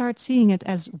if you start seeing it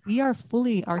as we are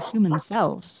fully our human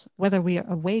selves, whether we are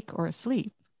awake or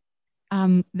asleep,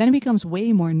 then it becomes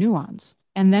way more nuanced.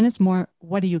 And then it's more,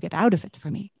 what do you get out of it for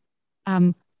me?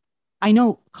 I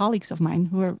know colleagues of mine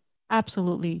who are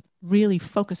absolutely really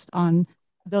focused on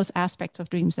those aspects of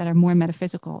dreams that are more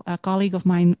metaphysical. A colleague of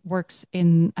mine works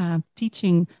in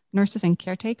teaching nurses and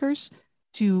caretakers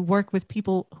to work with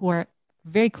people who are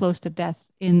very close to death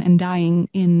and dying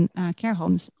in care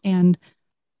homes. And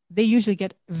they usually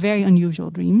get very unusual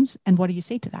dreams. And what do you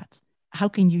say to that? How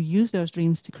can you use those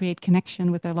dreams to create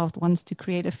connection with their loved ones, to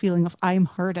create a feeling of I'm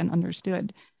heard and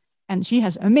understood? And she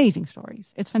has amazing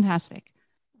stories. It's fantastic.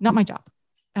 Not my job.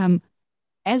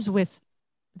 As with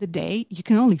the day, you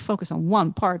can only focus on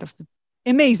one part of the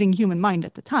amazing human mind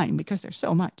at the time because there's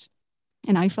so much.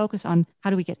 And I focus on how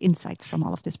do we get insights from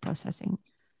all of this processing.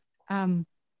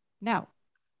 Now,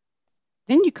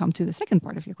 then you come to the second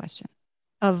part of your question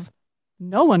of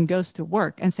no one goes to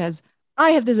work and says,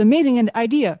 I have this amazing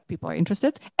idea. People are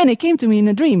interested. And it came to me in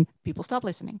a dream. People stop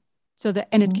listening. So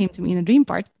and it came to me in a dream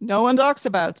part, no one talks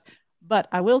about. But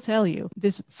I will tell you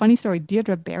this funny story.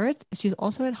 Deirdre Barrett, she's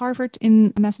also at Harvard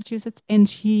in Massachusetts, and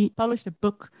she published a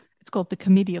book. It's called The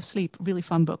Committee of Sleep, really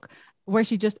fun book, where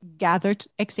she just gathered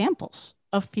examples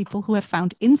of people who have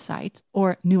found insights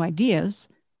or new ideas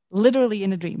literally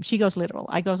in a dream. She goes literal.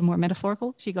 I go more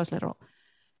metaphorical. She goes literal.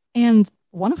 And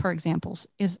one of her examples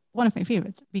is one of my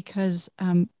favorites because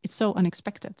it's so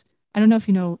unexpected. I don't know if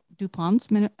you know DuPont.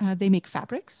 They make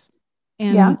fabrics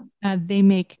and they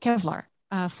make Kevlar.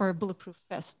 For bulletproof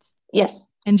vests. Yes.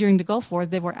 And during the Gulf War,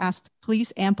 they were asked,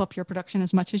 please amp up your production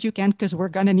as much as you can because we're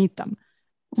going to need them.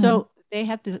 Mm-hmm. So they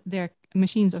had their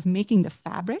machines of making the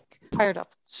fabric fired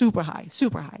up super high,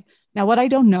 super high. Now, what I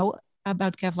don't know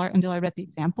about Kevlar until I read the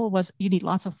example was you need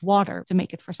lots of water to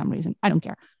make it for some reason. I don't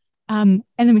care. And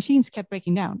the machines kept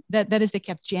breaking down. That is, they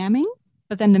kept jamming,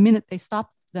 but then the minute they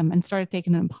stopped them and started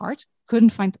taking them apart,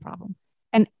 couldn't find the problem.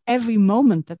 And every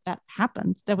moment that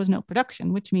happened, there was no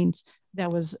production, which means there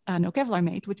was no Kevlar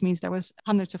made, which means there was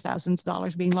hundreds of thousands of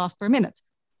dollars being lost per minute.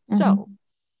 Mm-hmm. So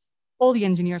all the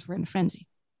engineers were in a frenzy.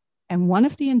 And one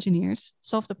of the engineers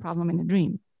solved the problem in a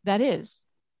dream. That is,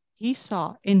 he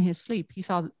saw in his sleep, he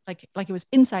saw like it was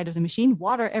inside of the machine,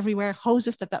 water everywhere,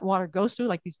 hoses that water goes through,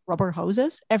 like these rubber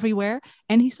hoses everywhere.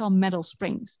 And he saw metal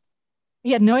springs.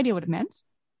 He had no idea what it meant,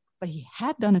 but he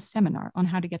had done a seminar on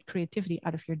how to get creativity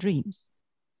out of your dreams.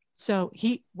 So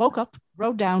he woke up,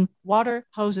 wrote down water,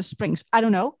 hoses, springs. I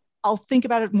don't know. I'll think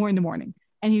about it more in the morning.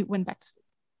 And he went back to sleep.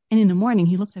 And in the morning,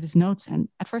 he looked at his notes, and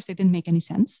at first they didn't make any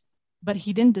sense, but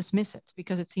he didn't dismiss it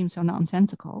because it seemed so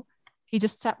nonsensical. He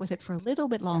just sat with it for a little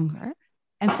bit longer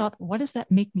and thought, what does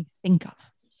that make me think of?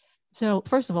 So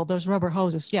first of all, those rubber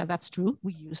hoses, yeah, that's true.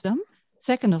 We use them.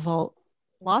 Second of all,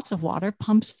 lots of water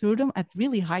pumps through them at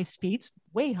really high speeds,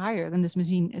 way higher than this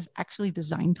machine is actually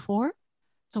designed for.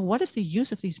 So what is the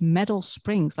use of these metal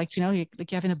springs? Like,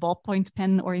 like you have in a ballpoint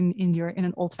pen or in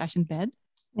an old-fashioned bed.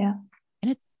 Yeah.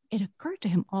 And it occurred to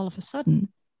him all of a sudden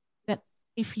that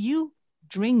if you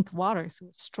drink water through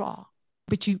a straw,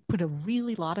 but you put a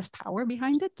really lot of power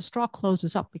behind it, the straw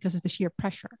closes up because of the sheer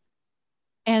pressure.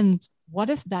 And what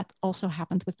if that also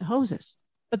happened with the hoses?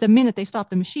 But the minute they stop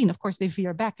the machine, of course, they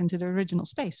veer back into their original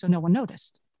space, so no one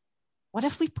noticed. What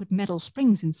if we put metal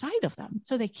springs inside of them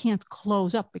so they can't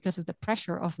close up because of the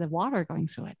pressure of the water going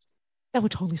through it? That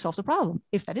would totally solve the problem,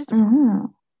 if that is the problem. Mm-hmm.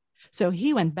 So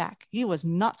he went back. He was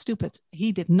not stupid.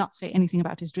 He did not say anything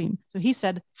about his dream. So he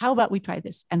said, how about we try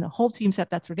this? And the whole team said,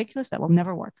 that's ridiculous. That will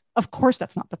never work. Of course,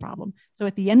 that's not the problem. So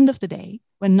at the end of the day,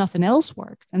 when nothing else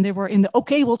worked and they were in the,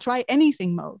 okay, we'll try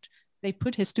anything mode, they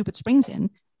put his stupid springs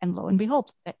in, and lo and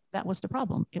behold, that was the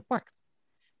problem. It worked.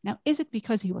 Now, is it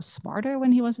because he was smarter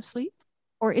when he was asleep?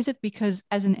 Or is it because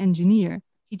as an engineer,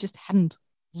 he just hadn't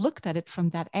looked at it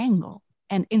from that angle?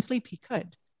 And in sleep, he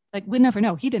could. Like, we never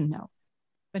know. He didn't know.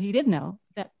 But he did know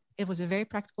that it was a very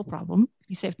practical problem.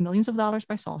 He saved millions of dollars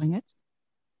by solving it.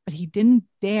 But he didn't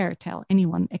dare tell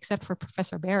anyone except for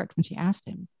Professor Barrett when she asked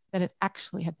him that it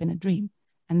actually had been a dream.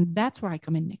 And that's where I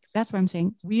come in, Nick. That's where I'm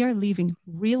saying we are leaving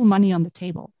real money on the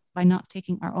table by not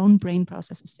taking our own brain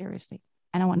processes seriously.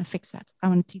 And I want to fix that. I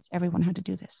want to teach everyone how to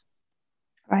do this.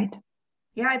 Right.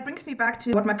 Yeah, it brings me back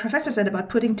to what my professor said about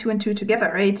putting two and two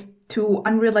together, right? Two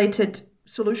unrelated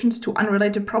solutions to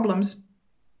unrelated problems.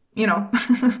 One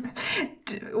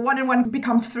and one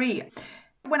becomes three.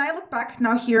 When I look back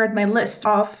now here at my list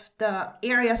of the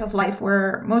areas of life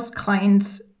where most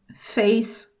clients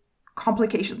face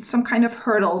complications, some kind of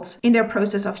hurdles in their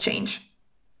process of change,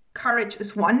 courage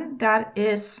is one that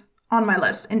is on my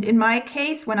list. And in my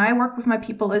case, when I work with my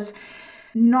people, is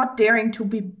not daring to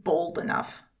be bold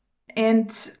enough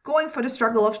and going for the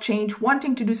struggle of change,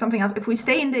 wanting to do something else. If we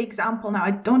stay in the example now,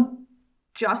 I don't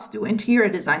just do interior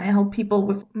design. I help people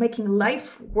with making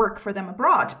life work for them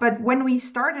abroad. But when we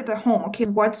started at home, okay,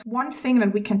 what's one thing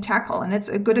that we can tackle? And it's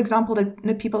a good example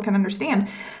that people can understand.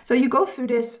 So you go through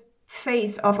this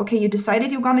phase of, okay, you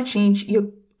decided you're going to change.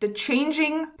 The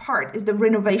changing part is the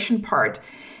renovation part.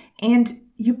 And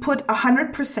you put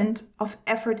 100% of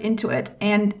effort into it.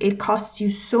 And it costs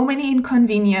you so many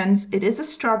inconvenience. It is a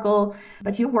struggle,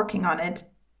 but you're working on it.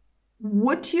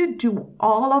 Would you do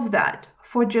all of that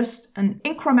for just an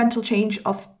incremental change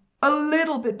of a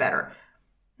little bit better?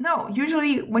 No,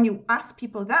 usually when you ask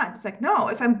people that, it's like, no,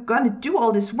 if I'm going to do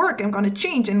all this work, I'm going to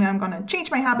change and I'm going to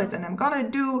change my habits and I'm going to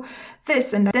do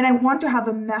this. And then I want to have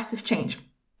a massive change.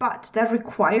 But that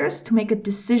requires to make a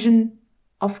decision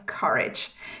of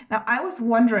courage. Now, I was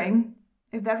wondering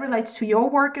if that relates to your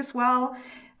work as well.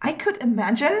 I could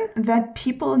imagine that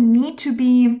people need to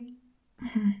be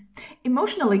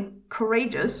emotionally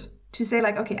courageous to say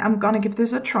like, okay, I'm going to give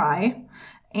this a try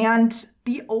and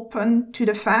be open to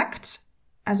the fact,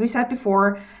 as we said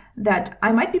before, that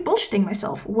I might be bullshitting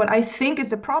myself. What I think is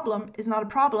the problem is not a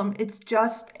problem. It's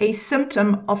just a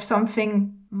symptom of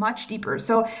something much deeper.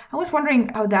 So I was wondering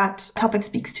how that topic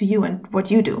speaks to you and what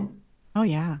you do. Oh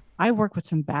yeah. I work with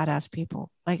some badass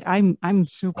people. Like I'm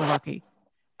super lucky.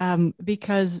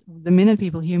 Because the minute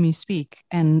people hear me speak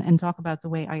and talk about the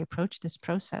way I approach this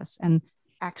process and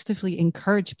actively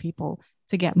encourage people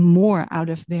to get more out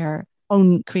of their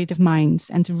own creative minds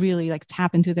and to really like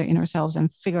tap into their inner selves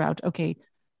and figure out, okay,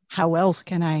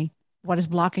 what is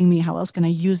blocking me? How else can I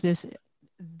use this?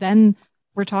 Then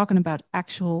we're talking about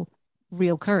actual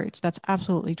real courage. That's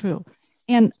absolutely true.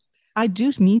 And I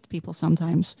do meet people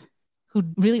sometimes who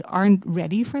really aren't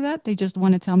ready for that. They just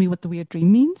want to tell me what the weird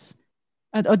dream means.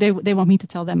 Or they want me to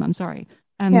tell them, I'm sorry.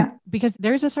 Because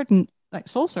there's a certain like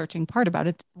soul searching part about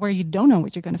it where you don't know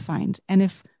what you're going to find. And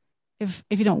if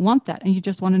you don't want that and you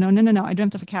just want to know, no, I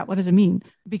dreamt of a cat. What does it mean?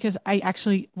 Because I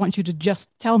actually want you to just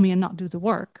tell me and not do the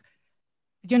work.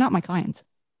 You're not my client.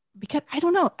 Because I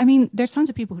don't know. I mean, there's tons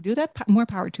of people who do that, more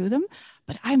power to them.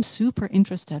 But I'm super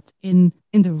interested in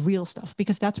the real stuff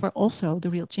because that's where also the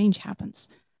real change happens.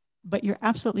 But you're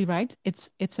absolutely right.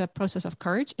 It's a process of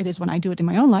courage. It is when I do it in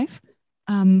my own life.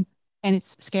 And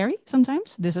it's scary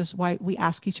sometimes. This is why we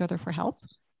ask each other for help.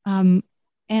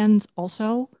 And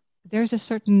also, there's a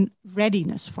certain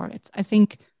readiness for it. I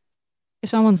think if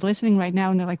someone's listening right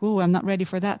now and they're like, oh, I'm not ready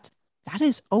for that, that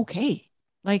is okay.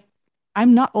 Like,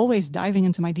 I'm not always diving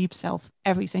into my deep self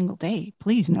every single day.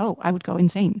 Please, no, I would go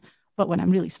insane. But when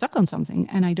I'm really stuck on something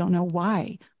and I don't know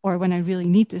why, or when I really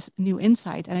need this new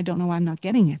insight and I don't know why I'm not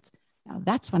getting it, now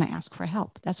that's when I ask for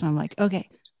help. That's when I'm like, okay,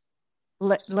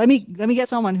 let me get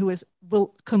someone who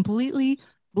will completely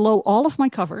blow all of my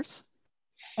covers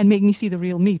and make me see the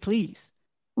real me, please.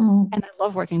 And I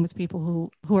love working with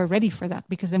people who are ready for that,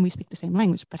 because then we speak the same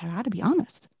language. But I got to be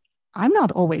honest, I'm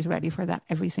not always ready for that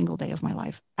every single day of my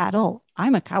life at all.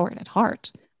 I'm a coward at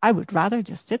heart. I would rather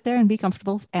just sit there and be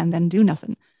comfortable and then do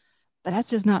nothing. But that's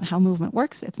just not how movement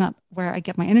works. It's not where I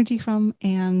get my energy from.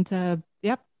 And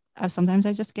sometimes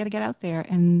I just got to get out there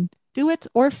and do it,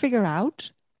 or figure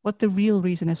out what the real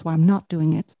reason is why I'm not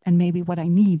doing it, and maybe what I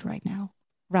need right now,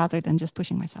 rather than just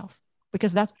pushing myself,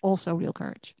 because that's also real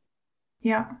courage.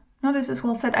 Yeah, no, this is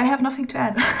well said. I have nothing to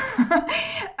add.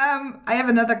 I have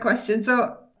another question.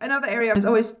 So another area is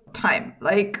always time.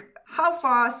 Like, how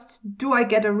fast do I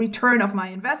get a return of my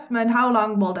investment? How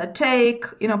long will that take?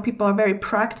 You know, people are very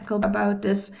practical about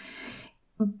this.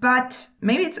 But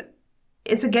maybe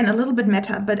it's again a little bit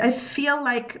meta, but I feel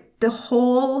like the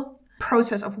whole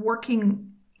process of working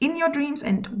in your dreams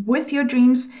and with your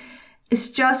dreams is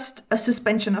just a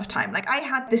suspension of time. Like, I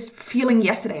had this feeling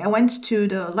yesterday. I went to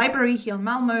the library here in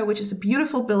Malmö, which is a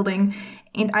beautiful building,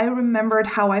 and I remembered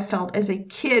how I felt as a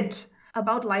kid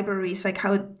about libraries, like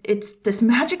how it's this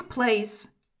magic place,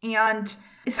 and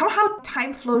somehow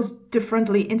time flows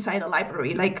differently inside a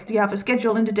library. Like, you have a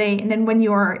schedule in the day, and then when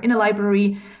you're in a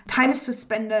library, time is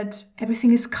suspended,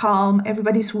 everything is calm,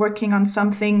 everybody's working on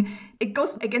something. It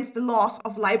goes against the laws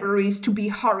of libraries to be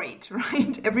hurried,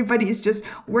 right? Everybody is just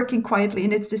working quietly,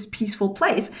 and it's this peaceful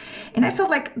place. And I felt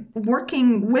like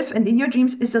working with and in your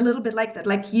dreams is a little bit like that.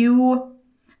 Like, you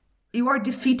are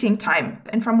defeating time.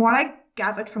 And from what I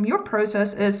gathered from your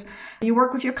process is, you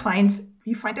work with your clients,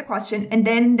 you find a question, and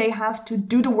then they have to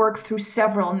do the work through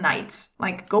several nights,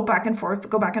 like go back and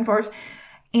forth.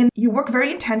 And you work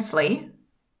very intensely,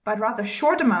 but rather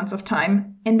short amounts of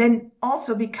time. And then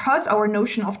also, because our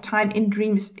notion of time in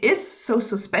dreams is so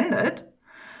suspended,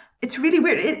 it's really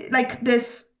weird. It's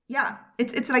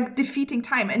like defeating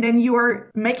time. And then you are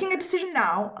making a decision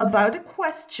now about a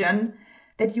question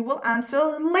that you will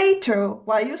answer later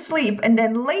while you sleep. And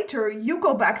then later you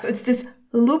go back. So it's this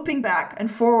looping back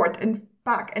and forward and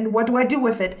back. And what do I do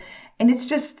with it? And it's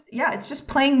just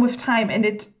playing with time. And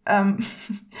it, I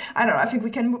don't know, I think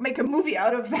we can make a movie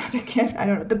out of that again. I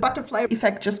don't know, the butterfly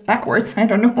effect just backwards. I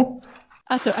don't know.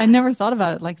 So I never thought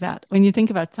about it like that. When you think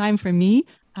about time, for me,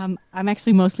 I'm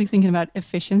actually mostly thinking about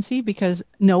efficiency, because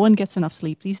no one gets enough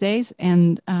sleep these days.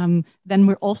 And then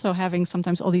we're also having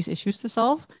sometimes all these issues to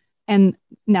solve. And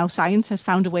now science has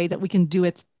found a way that we can do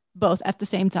it both at the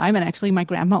same time. And actually, my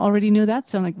grandma already knew that.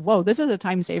 So I'm like, whoa, this is a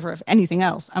time saver. If anything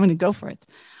else, I'm going to go for it.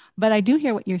 But I do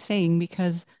hear what you're saying,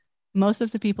 because most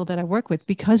of the people that I work with,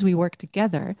 because we work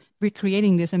together, we're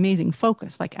creating this amazing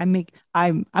focus. Like, I'm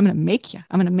going to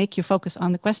make you focus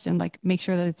on the question, like make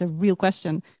sure that it's a real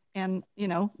question, and,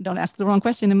 don't ask the wrong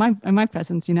question in my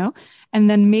presence, and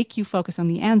then make you focus on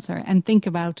the answer and think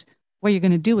about what you're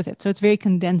going to do with it. So it's a very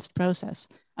condensed process.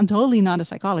 I'm totally not a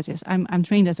psychologist. I'm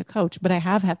trained as a coach, but I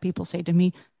have had people say to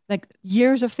me, like,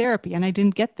 years of therapy, and I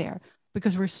didn't get there,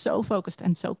 because we're so focused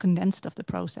and so condensed of the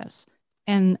process.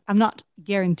 And I'm not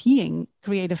guaranteeing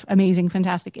creative, amazing,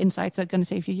 fantastic insights that are going to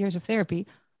save you years of therapy,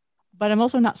 but I'm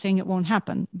also not saying it won't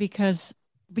happen, because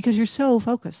you're so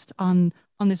focused on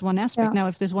this one aspect. Yeah. Now,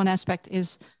 if this one aspect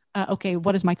is, okay,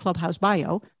 what is my Clubhouse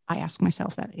bio? I ask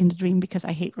myself that in the dream, because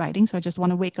I hate writing. So I just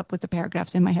want to wake up with the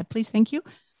paragraphs in my head. Please, thank you.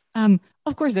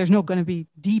 Of course, there's not going to be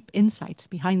deep insights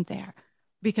behind there,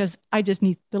 because I just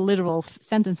need the literal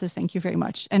sentences. Thank you very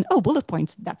much. And, bullet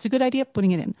points. That's a good idea.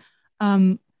 Putting it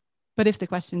in. But if the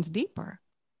question's deeper,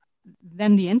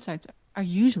 then the insights are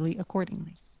usually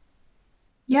accordingly.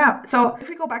 Yeah. So if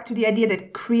we go back to the idea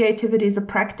that creativity is a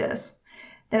practice,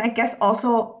 then I guess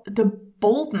also the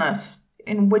boldness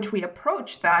in which we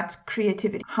approach that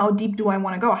creativity, how deep do I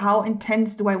want to go? How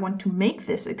intense do I want to make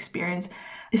this experience,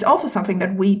 is also something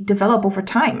that we develop over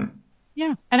time.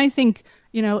 Yeah. And I think,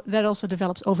 that also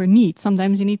develops over need.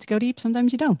 Sometimes you need to go deep,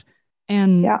 sometimes you don't.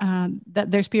 And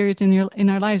that there's periods in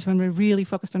our lives when we're really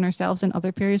focused on ourselves, and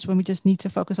other periods when we just need to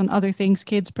focus on other things,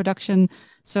 kids, production.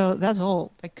 So that's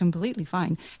all like completely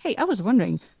fine. Hey, I was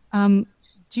wondering, do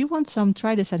you want some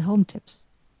try this at home tips?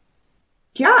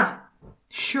 Yeah,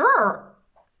 sure.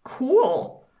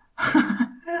 Cool.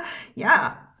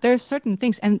 Yeah. There's certain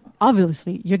things, and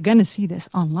obviously you're going to see this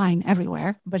online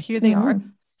everywhere, but here they are.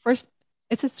 First,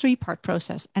 it's a 3-part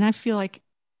process. And I feel like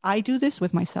I do this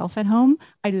with myself at home.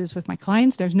 I do this with my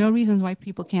clients. There's no reasons why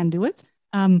people can't do it.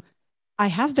 I I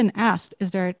have been asked,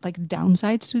 is there like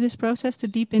downsides to this process to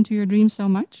deep into your dreams so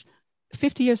much?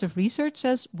 50 years of research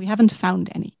says we haven't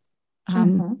found any.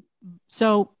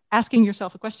 So asking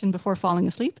yourself a question before falling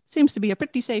asleep seems to be a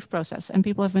pretty safe process, and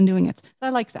people have been doing it. So I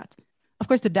like that. Of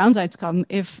course, the downsides come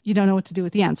if you don't know what to do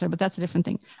with the answer, but that's a different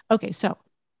thing. Okay, so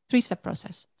 3-step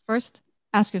process. First,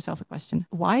 ask yourself a question.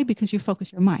 Why? Because you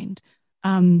focus your mind.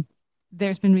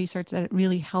 There's been research that it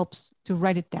really helps to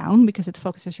write it down because it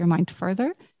focuses your mind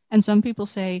further. And some people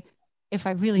say, if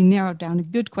I really narrow down a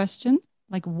good question,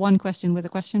 like one question with a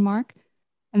question mark,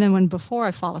 and then before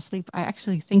I fall asleep, I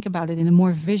actually think about it in a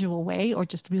more visual way or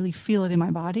just really feel it in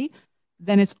my body,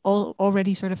 then it's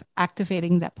already sort of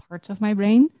activating that parts of my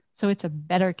brain. So it's a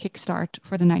better kickstart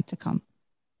for the night to come.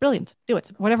 Brilliant. Do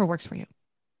it. Whatever works for you.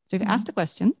 So you've asked the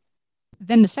question.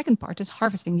 Then the second part is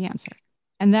harvesting the answer.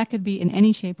 And that could be in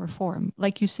any shape or form.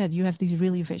 Like you said, you have these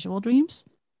really visual dreams.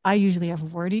 I usually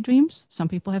have wordy dreams. Some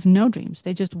people have no dreams.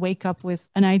 They just wake up with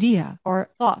an idea or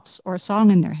thoughts or a song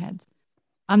in their head.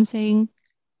 I'm saying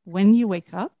when you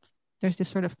wake up, there's this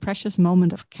sort of precious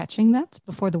moment of catching that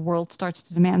before the world starts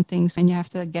to demand things and you have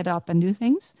to get up and do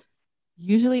things.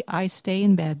 Usually I stay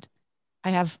in bed. I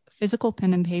have physical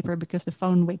pen and paper because the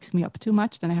phone wakes me up too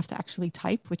much. Then I have to actually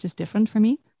type, which is different for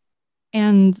me.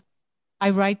 And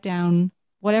I write down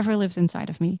whatever lives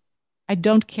inside of me. I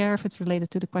don't care if it's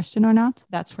related to the question or not.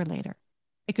 That's for later.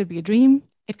 It could be a dream.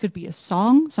 It could be a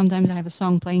song. Sometimes I have a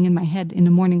song playing in my head in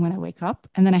the morning when I wake up,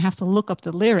 and then I have to look up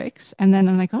the lyrics. And then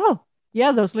I'm like, oh,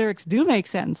 yeah, those lyrics do make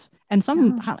sense. And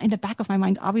somehow in the back of my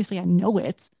mind, obviously I know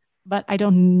it, but I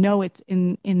don't know it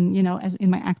in as in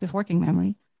my active working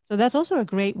memory. So that's also a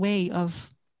great way of,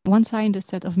 one scientist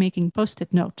said, of making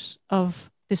Post-it notes of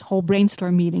this whole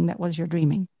brainstorm meeting that was your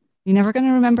dreaming. You're never going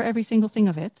to remember every single thing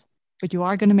of it, but you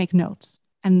are going to make notes.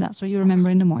 And that's what you remember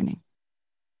in the morning.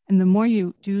 And the more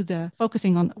you do the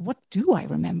focusing on what do I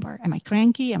remember? Am I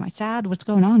cranky? Am I sad? What's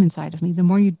going on inside of me? The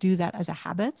more you do that as a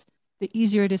habit, the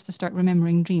easier it is to start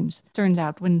remembering dreams. Turns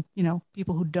out when,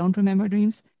 people who don't remember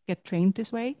dreams get trained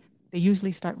this way, they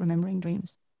usually start remembering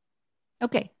dreams.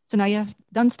 Okay, so now you have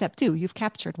done step 2. You've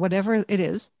captured whatever it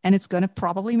is, and it's going to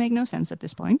probably make no sense at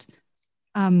this point.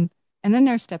 And then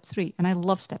there's step 3, and I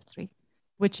love step 3,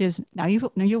 which is now you're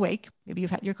awake. Maybe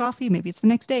you've had your coffee. Maybe it's the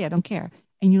next day. I don't care.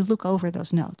 And you look over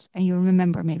those notes and you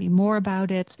remember maybe more about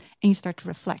it and you start to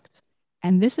reflect.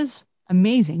 And this is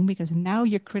amazing because now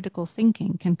your critical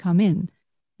thinking can come in.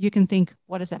 You can think,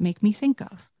 what does that make me think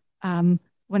of?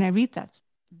 When I read that,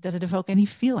 does it evoke any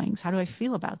feelings? How do I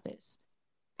feel about this?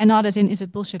 And not as in, is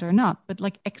it bullshit or not, but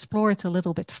like explore it a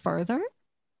little bit further.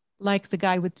 Like the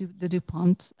guy with the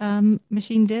DuPont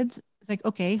machine did. It's like,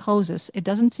 okay, hoses, it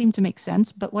doesn't seem to make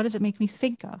sense, but what does it make me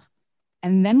think of?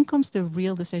 And then comes the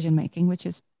real decision making, which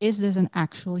is this an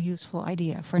actual useful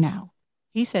idea for now?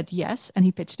 He said yes, and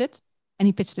he pitched it. And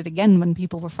he pitched it again when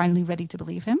people were finally ready to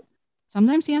believe him.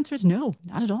 Sometimes the answer is no,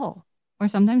 not at all. Or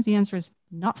sometimes the answer is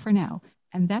not for now.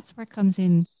 And that's where comes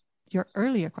in your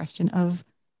earlier question of,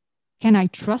 can I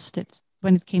trust it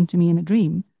when it came to me in a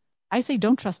dream? I say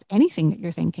don't trust anything that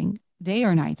you're thinking, day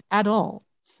or night, at all.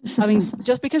 I mean,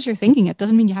 just because you're thinking it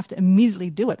doesn't mean you have to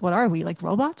immediately do it. What are we, like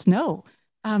robots? No.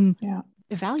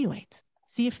 Evaluate,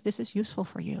 see if this is useful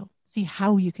for you, see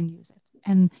how you can use it.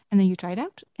 And then you try it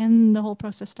out and the whole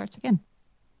process starts again.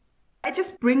 It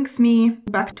just brings me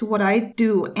back to what I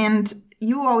do. And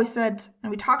you always said,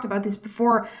 and we talked about this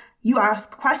before, you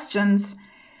ask questions.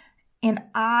 And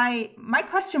my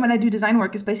question when I do design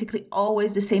work is basically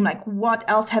always the same, like, what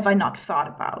else have I not thought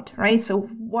about, right? So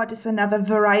what is another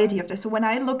variety of this? So when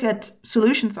I look at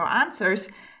solutions or answers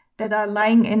that are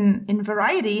lying in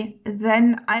variety,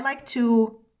 then I like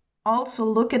to also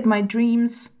look at my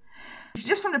dreams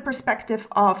just from the perspective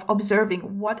of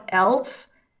observing what else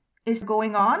is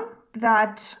going on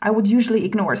that I would usually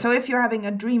ignore. So if you're having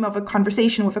a dream of a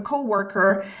conversation with a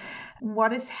coworker,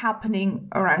 what is happening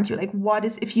around you? Like, what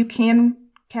is, if you can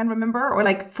remember, or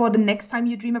like for the next time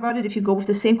you dream about it, if you go with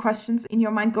the same questions in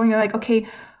your mind going, you're like, okay,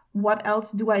 what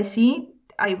else do I see?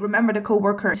 I remember the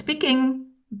coworker speaking,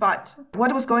 but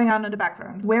what was going on in the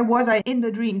background? Where was I in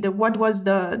the dream? What was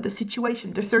the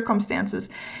situation, the circumstances?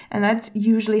 And that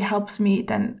usually helps me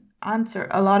then answer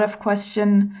a lot of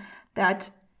questions that,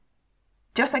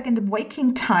 just like in the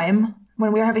waking time,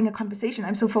 when we're having a conversation,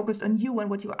 I'm so focused on you and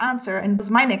what you answer. And it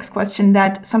was my next question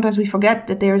that sometimes we forget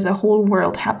that there's a whole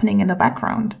world happening in the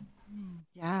background.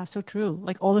 Yeah, so true.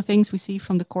 Like all the things we see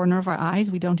from the corner of our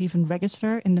eyes, we don't even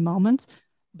register in the moment,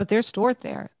 but they're stored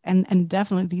there. And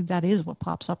definitely that is what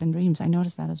pops up in dreams. I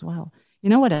noticed that as well. You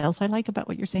know what else I like about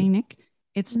what you're saying, Nick?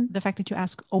 It's the fact that you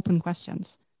ask open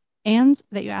questions and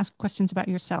that you ask questions about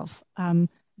yourself.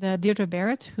 The Deirdre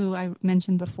Barrett, who I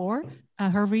mentioned before,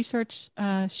 her research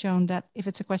shown that if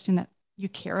it's a question that you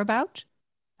care about,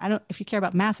 if you care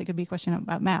about math, it could be a question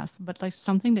about math, but like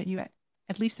something that you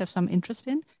at least have some interest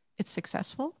in, it's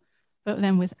successful. But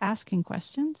then with asking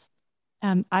questions,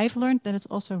 I've learned that it's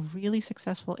also really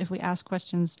successful if we ask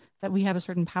questions that we have a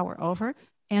certain power over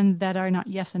and that are not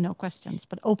yes and no questions,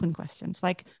 but open questions.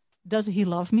 Like, does he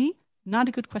love me? Not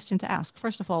a good question to ask.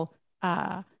 First of all,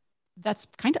 that's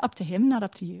kind of up to him, not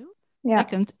up to you. Yeah.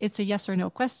 Second, it's a yes or no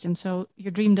question. So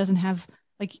your dream doesn't have,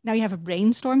 like, now you have a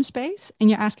brainstorm space and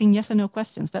you're asking yes or no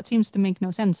questions. That seems to make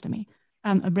no sense to me.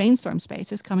 A brainstorm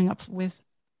space is coming up with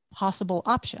possible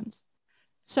options.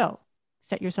 So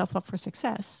set yourself up for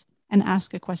success and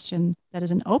ask a question that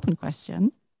is an open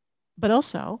question. But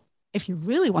also, if you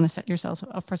really want to set yourself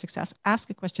up for success, ask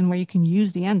a question where you can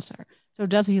use the answer. So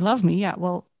does he love me? Yeah,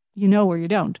 well, you know or you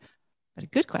don't. But a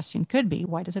good question could be,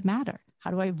 why does it matter?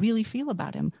 How do I really feel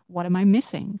about him? What am I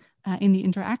missing in the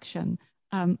interaction?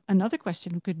 Another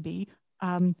question could be,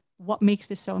 what makes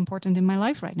this so important in my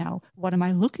life right now? What am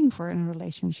I looking for in a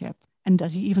relationship? And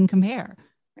does he even compare?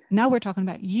 Now we're talking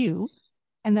about you,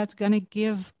 and that's going to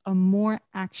give a more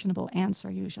actionable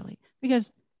answer usually,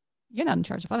 because you're not in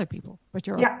charge of other people, but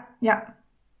you're... Yeah.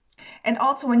 And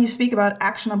also when you speak about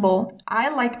actionable, I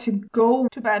like to go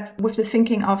to bed with the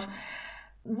thinking of,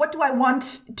 what do I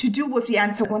want to do with the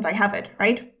answer once I have it,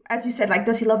 right? As you said, like,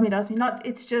 does he love me, does he not?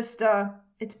 It's just,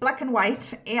 it's black and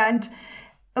white. And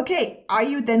okay, are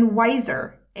you then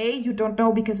wiser? A, you don't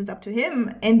know because it's up to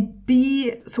him. And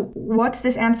B, so what's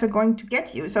this answer going to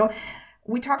get you? So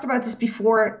we talked about this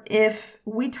before. If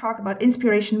we talk about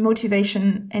inspiration,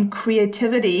 motivation, and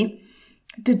creativity,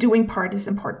 the doing part is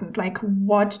important. Like,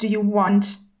 what do you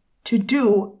want to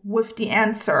do with the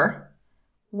answer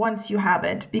once you have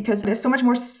it? Because there's so much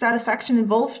more satisfaction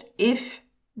involved if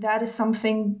that is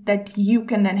something that you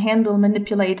can then handle,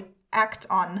 manipulate, act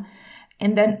on,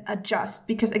 and then adjust.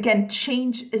 Because again,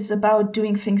 change is about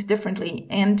doing things differently.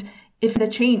 And if the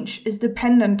change is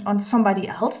dependent on somebody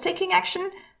else taking action,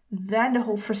 then the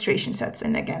whole frustration sets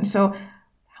in again. So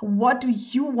what do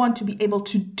you want to be able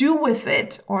to do with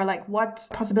it? Or like, what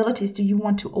possibilities do you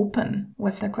want to open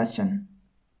with the question?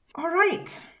 All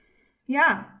right.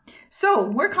 Yeah. So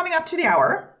we're coming up to the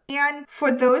hour. And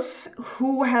for those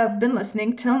who have been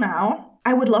listening till now,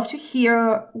 I would love to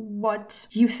hear what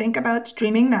you think about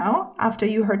dreaming now after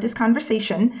you heard this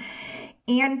conversation.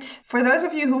 And for those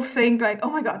of you who think like, oh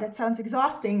my God, that sounds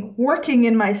exhausting, working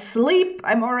in my sleep,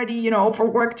 I'm already, for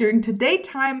work during the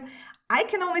daytime. I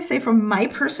can only say from my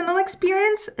personal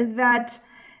experience that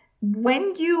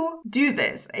when you do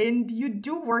this and you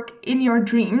do work in your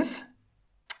dreams,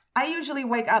 I usually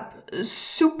wake up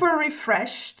super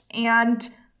refreshed and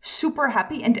super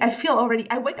happy. And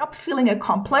I wake up feeling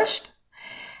accomplished,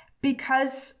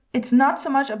 because it's not so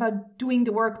much about doing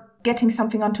the work, getting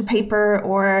something onto paper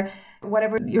or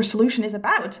whatever your solution is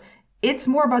about. It's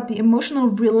more about the emotional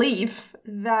relief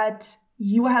that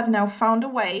you have now found a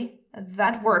way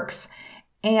that works.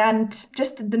 And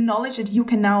just the knowledge that you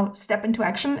can now step into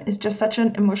action is just such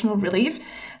an emotional relief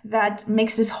that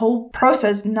makes this whole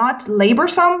process not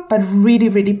laborsome, but really,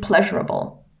 really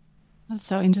pleasurable. That's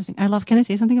so interesting. Can I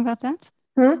say something about that?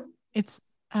 It's,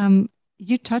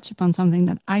 you touch upon something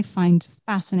that I find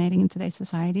fascinating in today's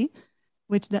society,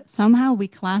 which that somehow we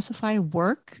classify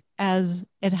work as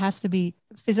it has to be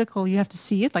physical. You have to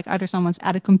see it, like either someone's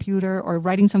at a computer or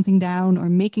writing something down or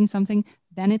making something,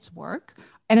 then it's work.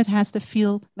 And it has to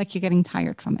feel like you're getting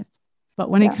tired from it.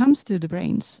 But when it comes to the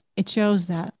brains, it shows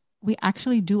that we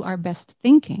actually do our best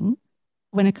thinking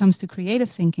when it comes to creative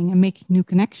thinking and making new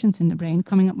connections in the brain,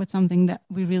 coming up with something that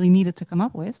we really needed to come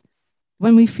up with,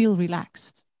 when we feel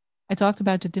relaxed. I talked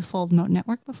about the default mode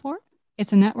network before.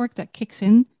 It's a network that kicks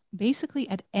in basically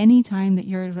at any time that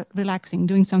you're relaxing,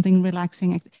 doing something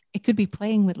relaxing. It could be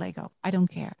playing with Lego. I don't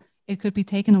care. It could be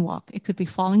taking a walk. It could be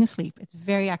falling asleep. It's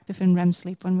very active in REM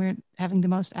sleep when we're having the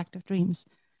most active dreams.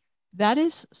 That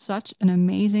is such an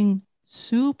amazing,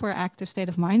 super active state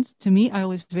of mind. To me, I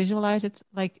always visualize it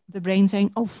like the brain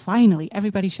saying, oh, finally,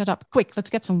 everybody shut up. Quick, let's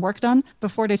get some work done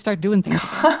before they start doing things.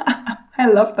 I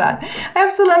love that. I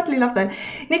absolutely love that.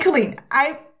 Nicoline,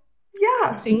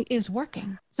 Thing is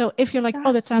working. So if you're like,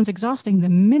 oh, that sounds exhausting, the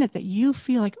minute that you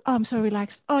feel like, oh, I'm so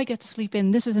relaxed, oh, I get to sleep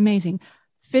in, this is amazing.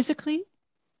 Physically,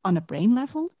 on a brain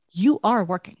level, you are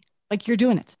working. Like, you're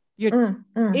doing it.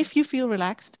 If you feel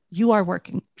relaxed, you are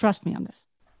working. Trust me on this.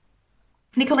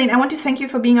 Nicoline, I want to thank you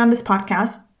for being on this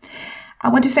podcast. I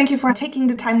want to thank you for taking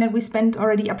the time that we spent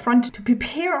already up front to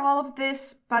prepare all of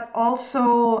this, but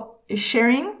also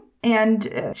sharing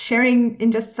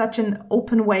in just such an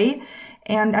open way.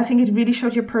 And I think it really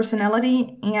showed your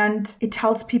personality, and it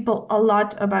tells people a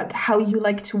lot about how you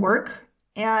like to work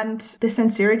and the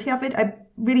sincerity of it. I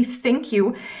really thank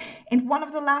you. And one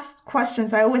of the last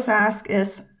questions I always ask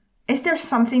is there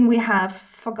something we have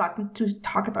forgotten to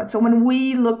talk about? So when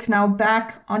we look now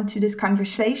back onto this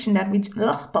conversation that we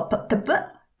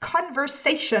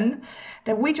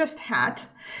just had,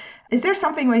 is there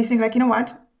something where you think like, you know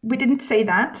what, we didn't say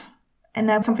that, and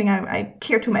that's something I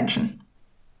care to mention?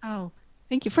 Oh,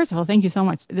 thank you. First of all, thank you so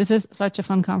much. This is such a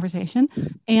fun conversation.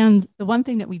 And the one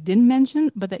thing that we didn't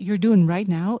mention, but that you're doing right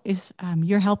now is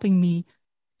you're helping me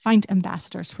find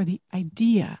ambassadors for the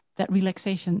idea that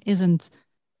relaxation isn't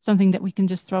something that we can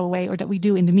just throw away or that we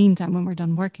do in the meantime when we're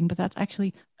done working, but that's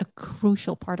actually a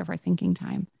crucial part of our thinking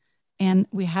time. And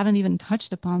we haven't even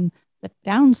touched upon the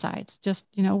downsides, just,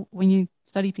 when you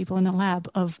study people in a lab,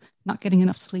 of not getting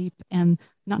enough sleep and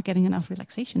not getting enough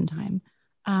relaxation time.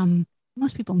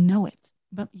 Most people know it,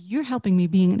 but you're helping me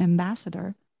being an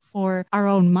ambassador for our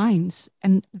own minds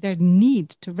and their need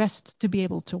to rest to be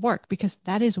able to work, because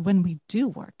that is when we do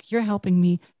work. You're helping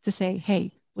me to say,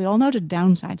 hey, we all know the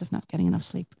downsides of not getting enough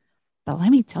sleep, but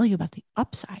let me tell you about the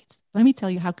upsides. Let me tell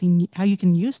you how you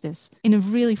can use this in a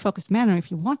really focused manner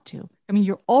if you want to. I mean,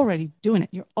 you're already doing it.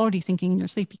 You're already thinking in your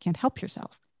sleep. You can't help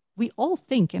yourself. We all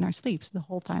think in our sleeps the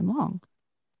whole time long.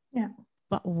 Yeah.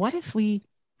 But what if we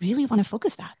really want to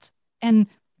focus that and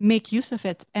make use of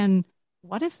it? And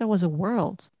what if there was a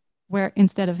world where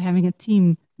instead of having a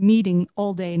team meeting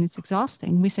all day and it's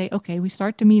exhausting, we say, okay, we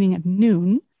start the meeting at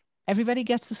noon. Everybody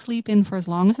gets to sleep in for as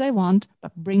long as they want,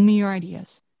 but bring me your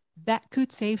ideas. That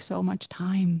could save so much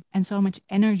time and so much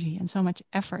energy and so much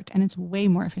effort, and it's way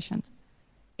more efficient.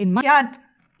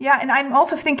 Yeah, and I'm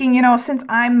also thinking, since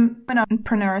I'm an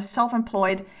entrepreneur,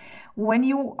 self-employed, when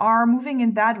you are moving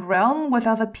in that realm with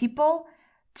other people,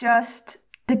 just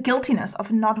the guiltiness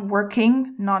of not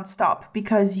working nonstop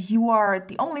because you are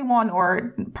the only one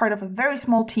or part of a very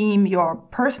small team, your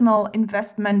personal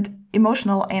investment,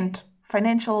 emotional and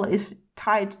financial, is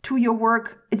tied to your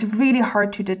work. It's really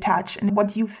hard to detach. And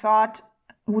what you thought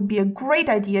would be a great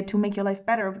idea to make your life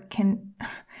better can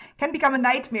become a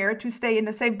nightmare to stay in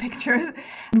the same pictures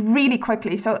really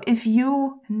quickly. So if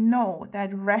you know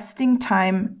that resting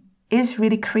time is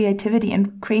really creativity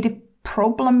and creative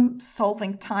problem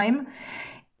solving time,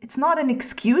 it's not an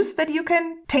excuse that you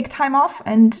can take time off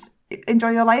and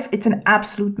enjoy your life. It's an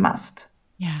absolute must.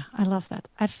 Yeah, I love that.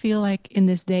 I feel like in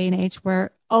this day and age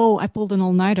where, I pulled an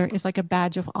all-nighter is like a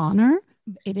badge of honor.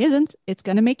 It isn't. It's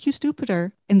going to make you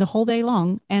stupider in the whole day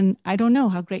long. And I don't know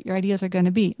how great your ideas are going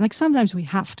to be. Like sometimes we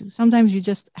have to. Sometimes you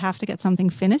just have to get something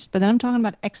finished. But then I'm talking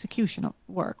about executional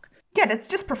work. Yeah, that's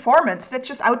just performance. That's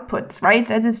just outputs, right?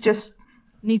 That is just...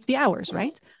 needs the hours,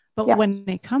 right? But when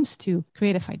it comes to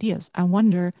creative ideas, I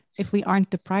wonder if we aren't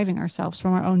depriving ourselves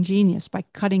from our own genius by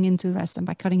cutting into rest and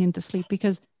by cutting into sleep,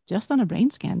 because just on a brain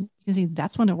scan, you can see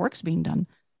that's when the work's being done.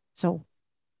 So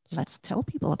let's tell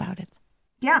people about it.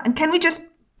 Yeah. And can we just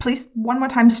please one more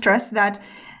time stress that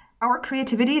our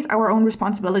creativity is our own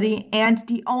responsibility. And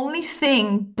the only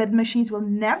thing that machines will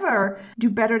never do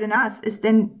better than us is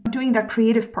then doing that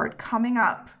creative part, coming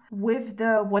up with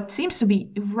what seems to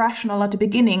be irrational at the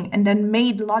beginning and then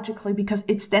made logically because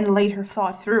it's then later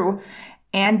thought through.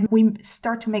 And we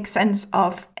start to make sense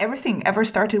of everything ever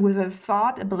started with a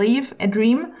thought, a belief, a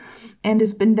dream, and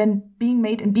has been then being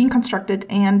made and being constructed.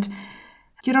 And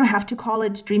you don't have to call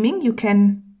it dreaming.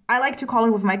 I like to call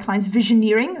it with my clients vision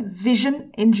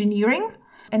engineering.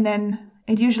 And then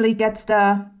it usually gets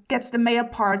the male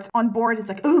parts on board. It's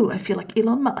like, oh, I feel like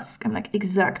Elon Musk. I'm like,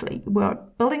 exactly. We're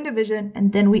building the vision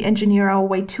and then we engineer our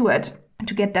way to it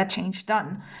to get that change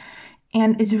done.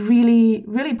 And it's really,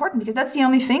 really important because that's the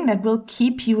only thing that will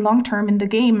keep you long-term in the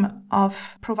game of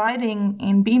providing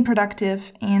and being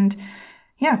productive. And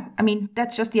yeah, I mean,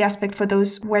 that's just the aspect for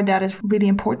those where that is really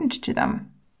important to them.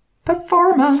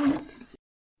 Performance.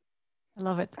 I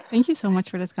love it. Thank you so much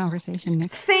for this conversation,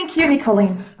 Nick. Thank you,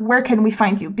 Nicoline. Where can we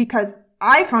find you? Because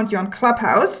I found you on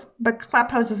Clubhouse, but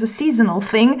Clubhouse is a seasonal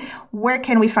thing. Where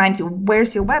can we find you?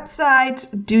 Where's your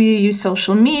website? Do you use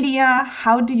social media?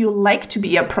 How do you like to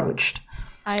be approached?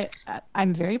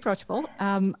 I'm very approachable.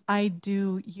 I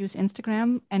do use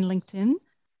Instagram and LinkedIn.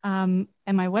 And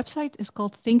my website is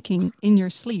called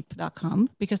thinkinginyoursleep.com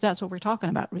because that's what we're talking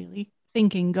about, really.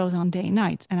 Thinking goes on day and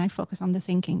night, and I focus on the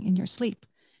thinking in your sleep.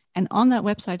 And on that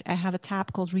website, I have a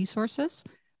tab called resources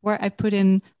where I put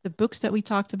in the books that we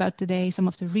talked about today, some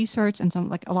of the research and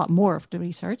a lot more of the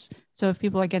research. So if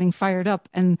people are getting fired up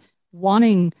and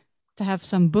wanting to have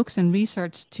some books and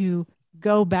research to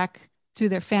go back to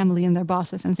their family and their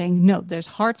bosses and saying, no, there's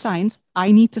hard science.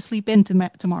 I need to sleep in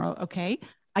tomorrow. Okay,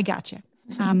 I got you.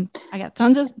 I got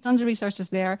tons of resources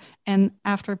there. And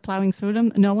after plowing through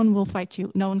them, no one will fight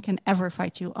you. No one can ever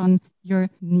fight you on your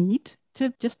need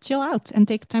to just chill out and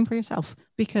take time for yourself,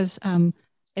 because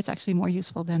it's actually more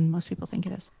useful than most people think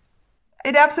it is.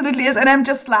 It absolutely is. And I'm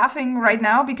just laughing right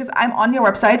now because I'm on your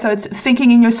website. So it's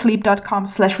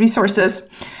thinkinginyoursleep.com/resources,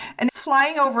 and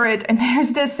flying over it. And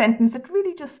there's this sentence that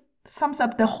really just sums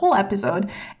up the whole episode.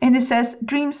 And it says,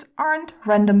 dreams aren't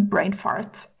random brain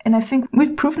farts. And I think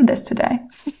we've proven this today.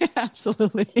 Yeah,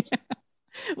 absolutely.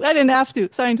 I didn't have to.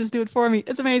 Scientists do it for me.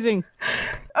 It's amazing.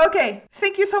 Okay.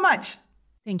 Thank you so much.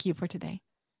 Thank you for today.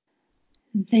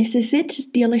 This is it,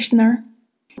 dear listener.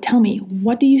 Tell me,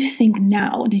 what do you think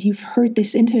now that you've heard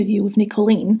this interview with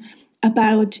Nicoline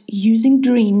about using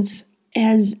dreams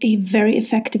as a very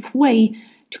effective way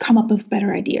to come up with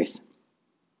better ideas?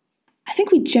 I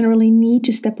think we generally need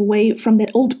to step away from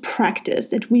that old practice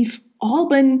that we've all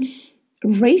been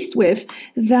raised with,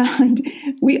 that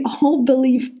we all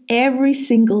believe every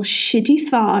single shitty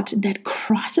thought that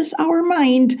crosses our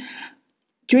mind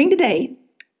during the day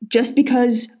just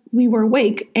because we were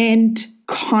awake and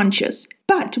conscious.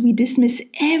 But we dismiss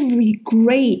every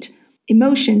great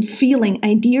emotion, feeling,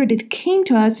 idea that came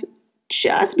to us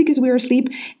just because we were asleep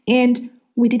and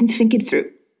we didn't think it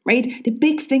through, right? The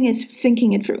big thing is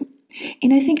thinking it through.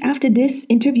 And I think after this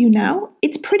interview now,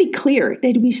 it's pretty clear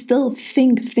that we still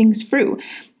think things through,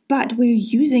 but we're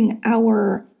using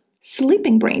our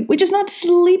sleeping brain, which is not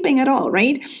sleeping at all,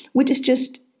 right? Which is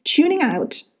just tuning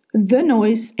out the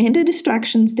noise and the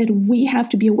distractions that we have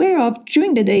to be aware of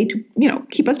during the day to,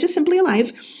 keep us just simply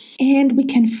alive. And we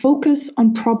can focus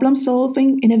on problem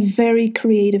solving in a very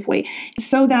creative way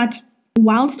so that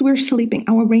whilst we're sleeping,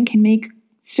 our brain can make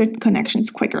certain connections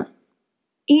quicker.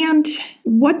 And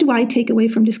what do I take away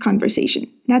from this conversation?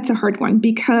 That's a hard one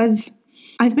because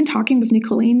I've been talking with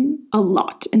Nicoline a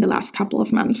lot in the last couple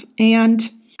of months.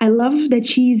 And I love that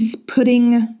she's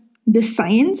putting the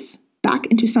science back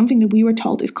into something that we were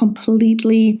told is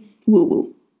completely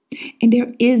woo-woo. And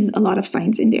there is a lot of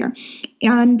science in there.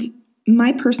 And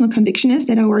my personal conviction is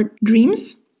that our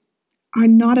dreams are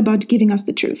not about giving us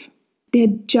the truth. They're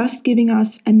just giving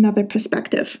us another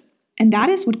perspective. And that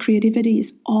is what creativity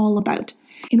is all about.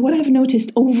 And what I've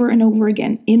noticed over and over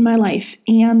again in my life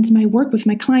and my work with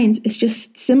my clients is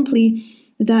just simply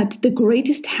that the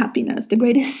greatest happiness, the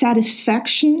greatest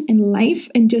satisfaction in life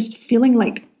and just feeling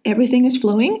like everything is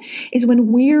flowing is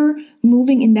when we're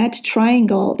moving in that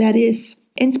triangle that is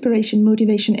inspiration,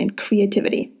 motivation, and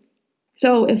creativity.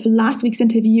 So if last week's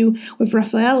interview with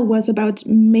Raphael was about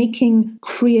making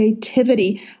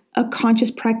creativity a conscious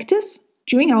practice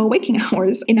during our waking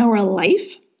hours in our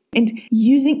life and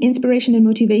using inspiration and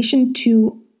motivation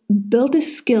to build a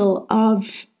skill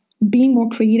of being more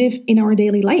creative in our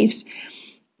daily lives,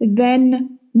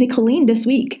 then Nicoline this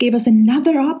week gave us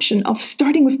another option of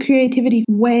starting with creativity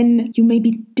when you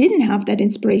maybe didn't have that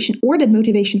inspiration or that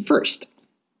motivation first.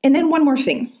 And then one more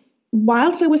thing.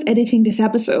 Whilst I was editing this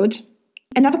episode,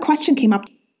 another question came up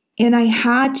and I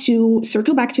had to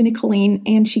circle back to Nicoline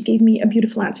and she gave me a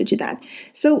beautiful answer to that.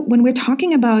 So when we're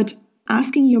talking about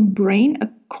asking your brain a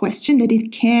question that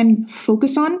it can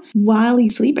focus on while you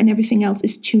sleep and everything else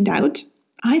is tuned out,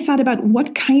 I thought about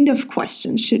what kind of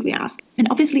questions should we ask. And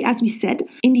obviously, as we said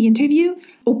in the interview,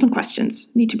 open questions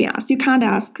need to be asked. You can't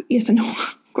ask yes or no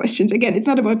questions. Again, it's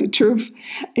not about the truth.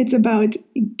 It's about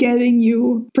getting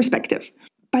you perspective.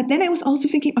 But then I was also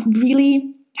thinking of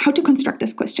really how to construct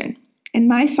this question. And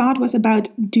my thought was about,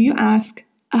 do you ask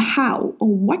a how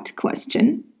or what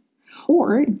question?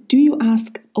 Or do you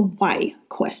ask a why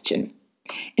question?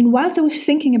 And whilst I was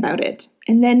thinking about it,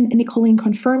 and then Nicoline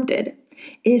confirmed it,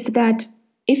 is that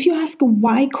if you ask a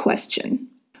why question,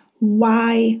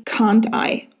 why can't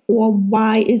I? Or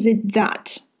why is it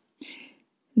that?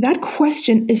 That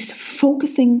question is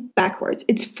focusing backwards.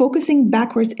 It's focusing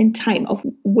backwards in time of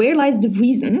where lies the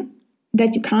reason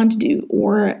that you can't do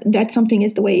or that something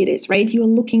is the way it is, right? You're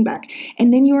looking back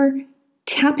and then you're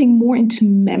tapping more into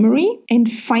memory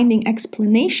and finding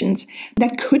explanations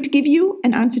that could give you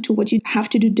an answer to what you have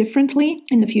to do differently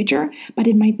in the future, but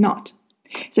it might not.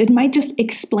 So it might just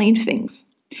explain things.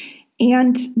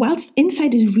 And whilst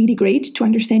insight is really great to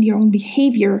understand your own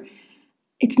behavior,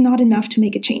 it's not enough to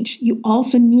make a change. You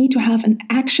also need to have an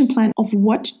action plan of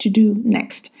what to do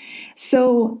next.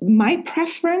 So my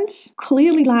preference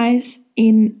clearly lies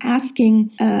in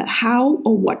asking a how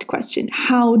or what question.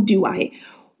 How do I?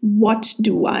 What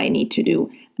do I need to do?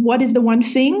 What is the one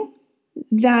thing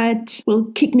that will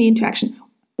kick me into action?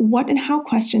 What and how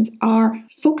questions are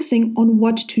focusing on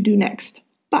what to do next.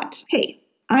 But hey,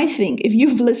 I think if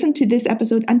you've listened to this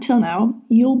episode until now,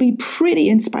 you'll be pretty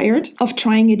inspired of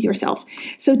trying it yourself.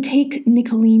 So take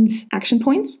Nicoline's action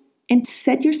points and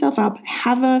set yourself up,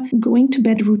 have a going to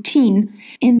bed routine,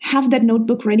 and have that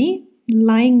notebook ready,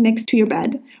 lying next to your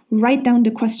bed. Write down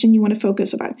the question you want to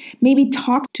focus about. Maybe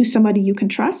talk to somebody you can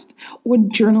trust or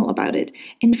journal about it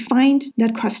and find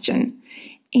that question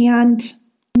and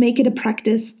make it a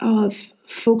practice of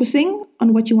focusing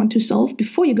on what you want to solve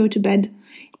before you go to bed.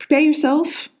 Prepare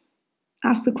yourself,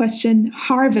 ask the question,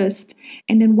 harvest,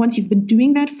 and then once you've been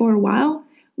doing that for a while,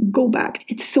 go back.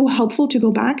 It's so helpful to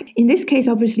go back. In this case,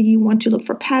 obviously, you want to look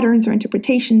for patterns or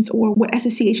interpretations or what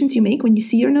associations you make when you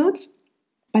see your notes.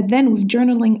 But then with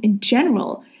journaling in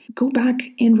general, go back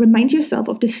and remind yourself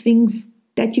of the things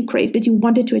that you crave, that you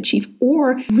wanted to achieve,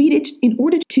 or read it in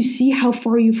order to see how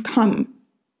far you've come.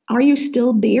 Are you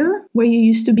still there where you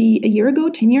used to be a year ago,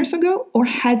 10 years ago, or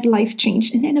has life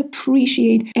changed? And then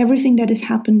appreciate everything that has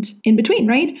happened in between,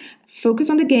 right? Focus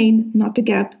on the gain, not the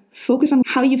gap. Focus on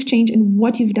how you've changed and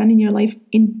what you've done in your life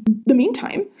in the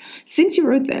meantime, since you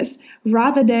wrote this,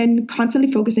 rather than constantly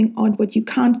focusing on what you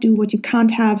can't do, what you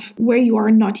can't have, where you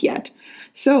are not yet.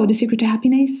 So the secret to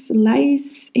happiness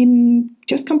lies in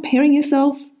just comparing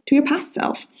yourself to your past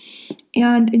self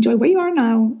and enjoy where you are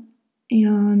now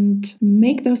and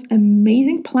make those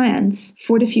amazing plans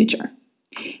for the future.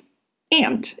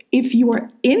 And if you are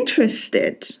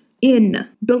interested in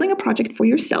building a project for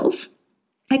yourself,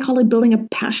 I call it building a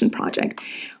passion project.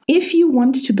 If you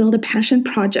want to build a passion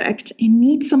project and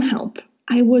need some help,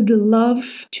 I would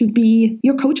love to be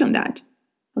your coach on that.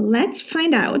 Let's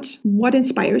find out what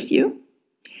inspires you.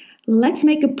 Let's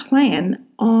make a plan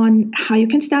on how you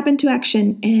can step into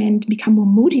action and become more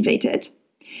motivated.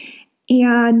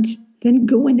 And then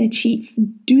go and achieve.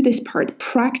 Do this part,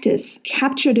 practice,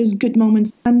 capture those good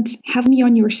moments, and have me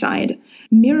on your side,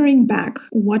 mirroring back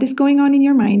what is going on in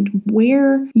your mind,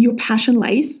 where your passion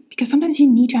lies, because sometimes you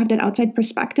need to have that outside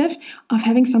perspective of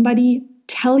having somebody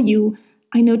tell you,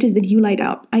 I noticed that you light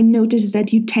up. I noticed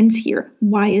that you tense here.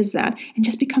 Why is that? And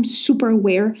just become super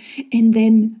aware and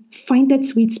then find that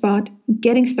sweet spot,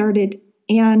 getting started,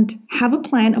 and have a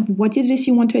plan of what it is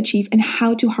you want to achieve and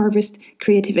how to harvest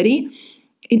creativity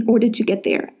in order to get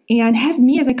there, and have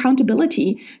me as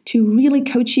accountability to really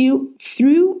coach you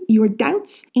through your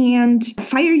doubts and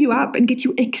fire you up and get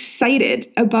you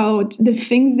excited about the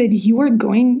things that you are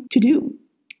going to do.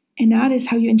 And that is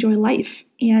how you enjoy life.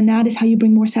 And that is how you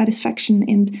bring more satisfaction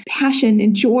and passion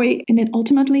and joy. And then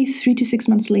ultimately, 3 to 6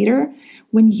 months later,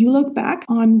 when you look back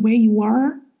on where you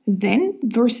are then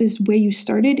versus where you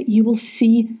started, you will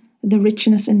see the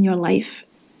richness in your life.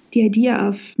 The idea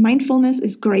of mindfulness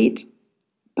is great,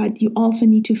 but you also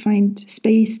need to find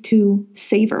space to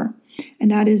savor.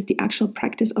 And that is the actual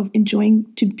practice of enjoying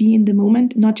to be in the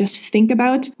moment, not just think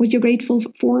about what you're grateful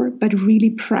for, but really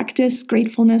practice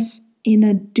gratefulness in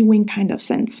a doing kind of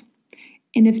sense.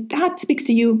 And if that speaks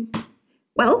to you,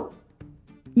 well,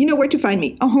 you know where to find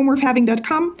me,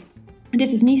 homeworthhaving.com.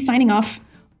 This is me signing off.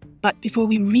 But before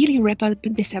we really wrap up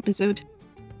this episode,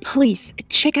 please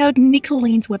check out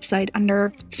Nicoline's website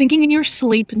under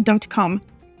thinkinginyoursleep.com.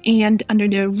 And under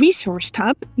the resource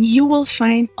tab, you will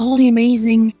find all the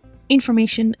amazing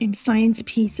information and science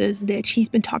pieces that she's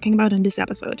been talking about in this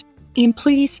episode. And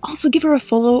please also give her a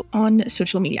follow on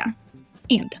social media.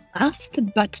 And last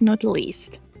but not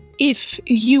least, if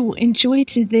you enjoyed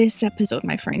this episode,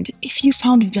 my friend, if you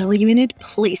found value in it,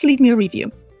 please leave me a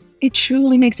review. It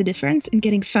truly makes a difference in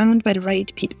getting found by the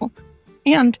right people.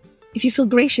 And if you feel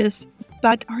gracious,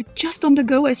 but are just on the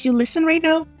go as you listen right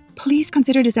now, please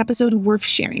consider this episode worth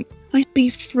sharing. I'd be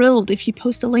thrilled if you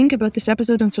post a link about this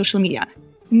episode on social media.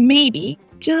 Maybe,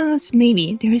 just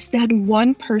maybe, there is that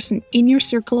one person in your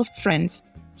circle of friends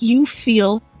you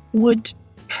feel would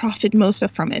profit most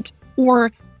from it,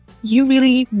 or you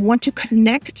really want to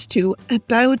connect to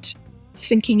about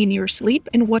thinking in your sleep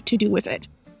and what to do with it.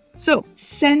 So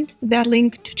send that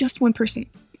link to just one person,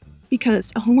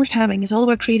 because A Home Worth Having is all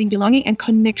about creating belonging and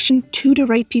connection to the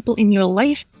right people in your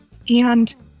life.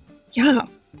 And yeah,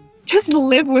 just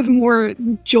live with more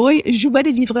joy, joie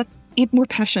de vivre, and more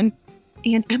passion.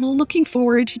 And I'm looking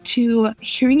forward to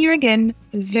hearing you again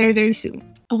very, very soon.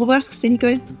 Au revoir, c'est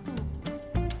Nicole.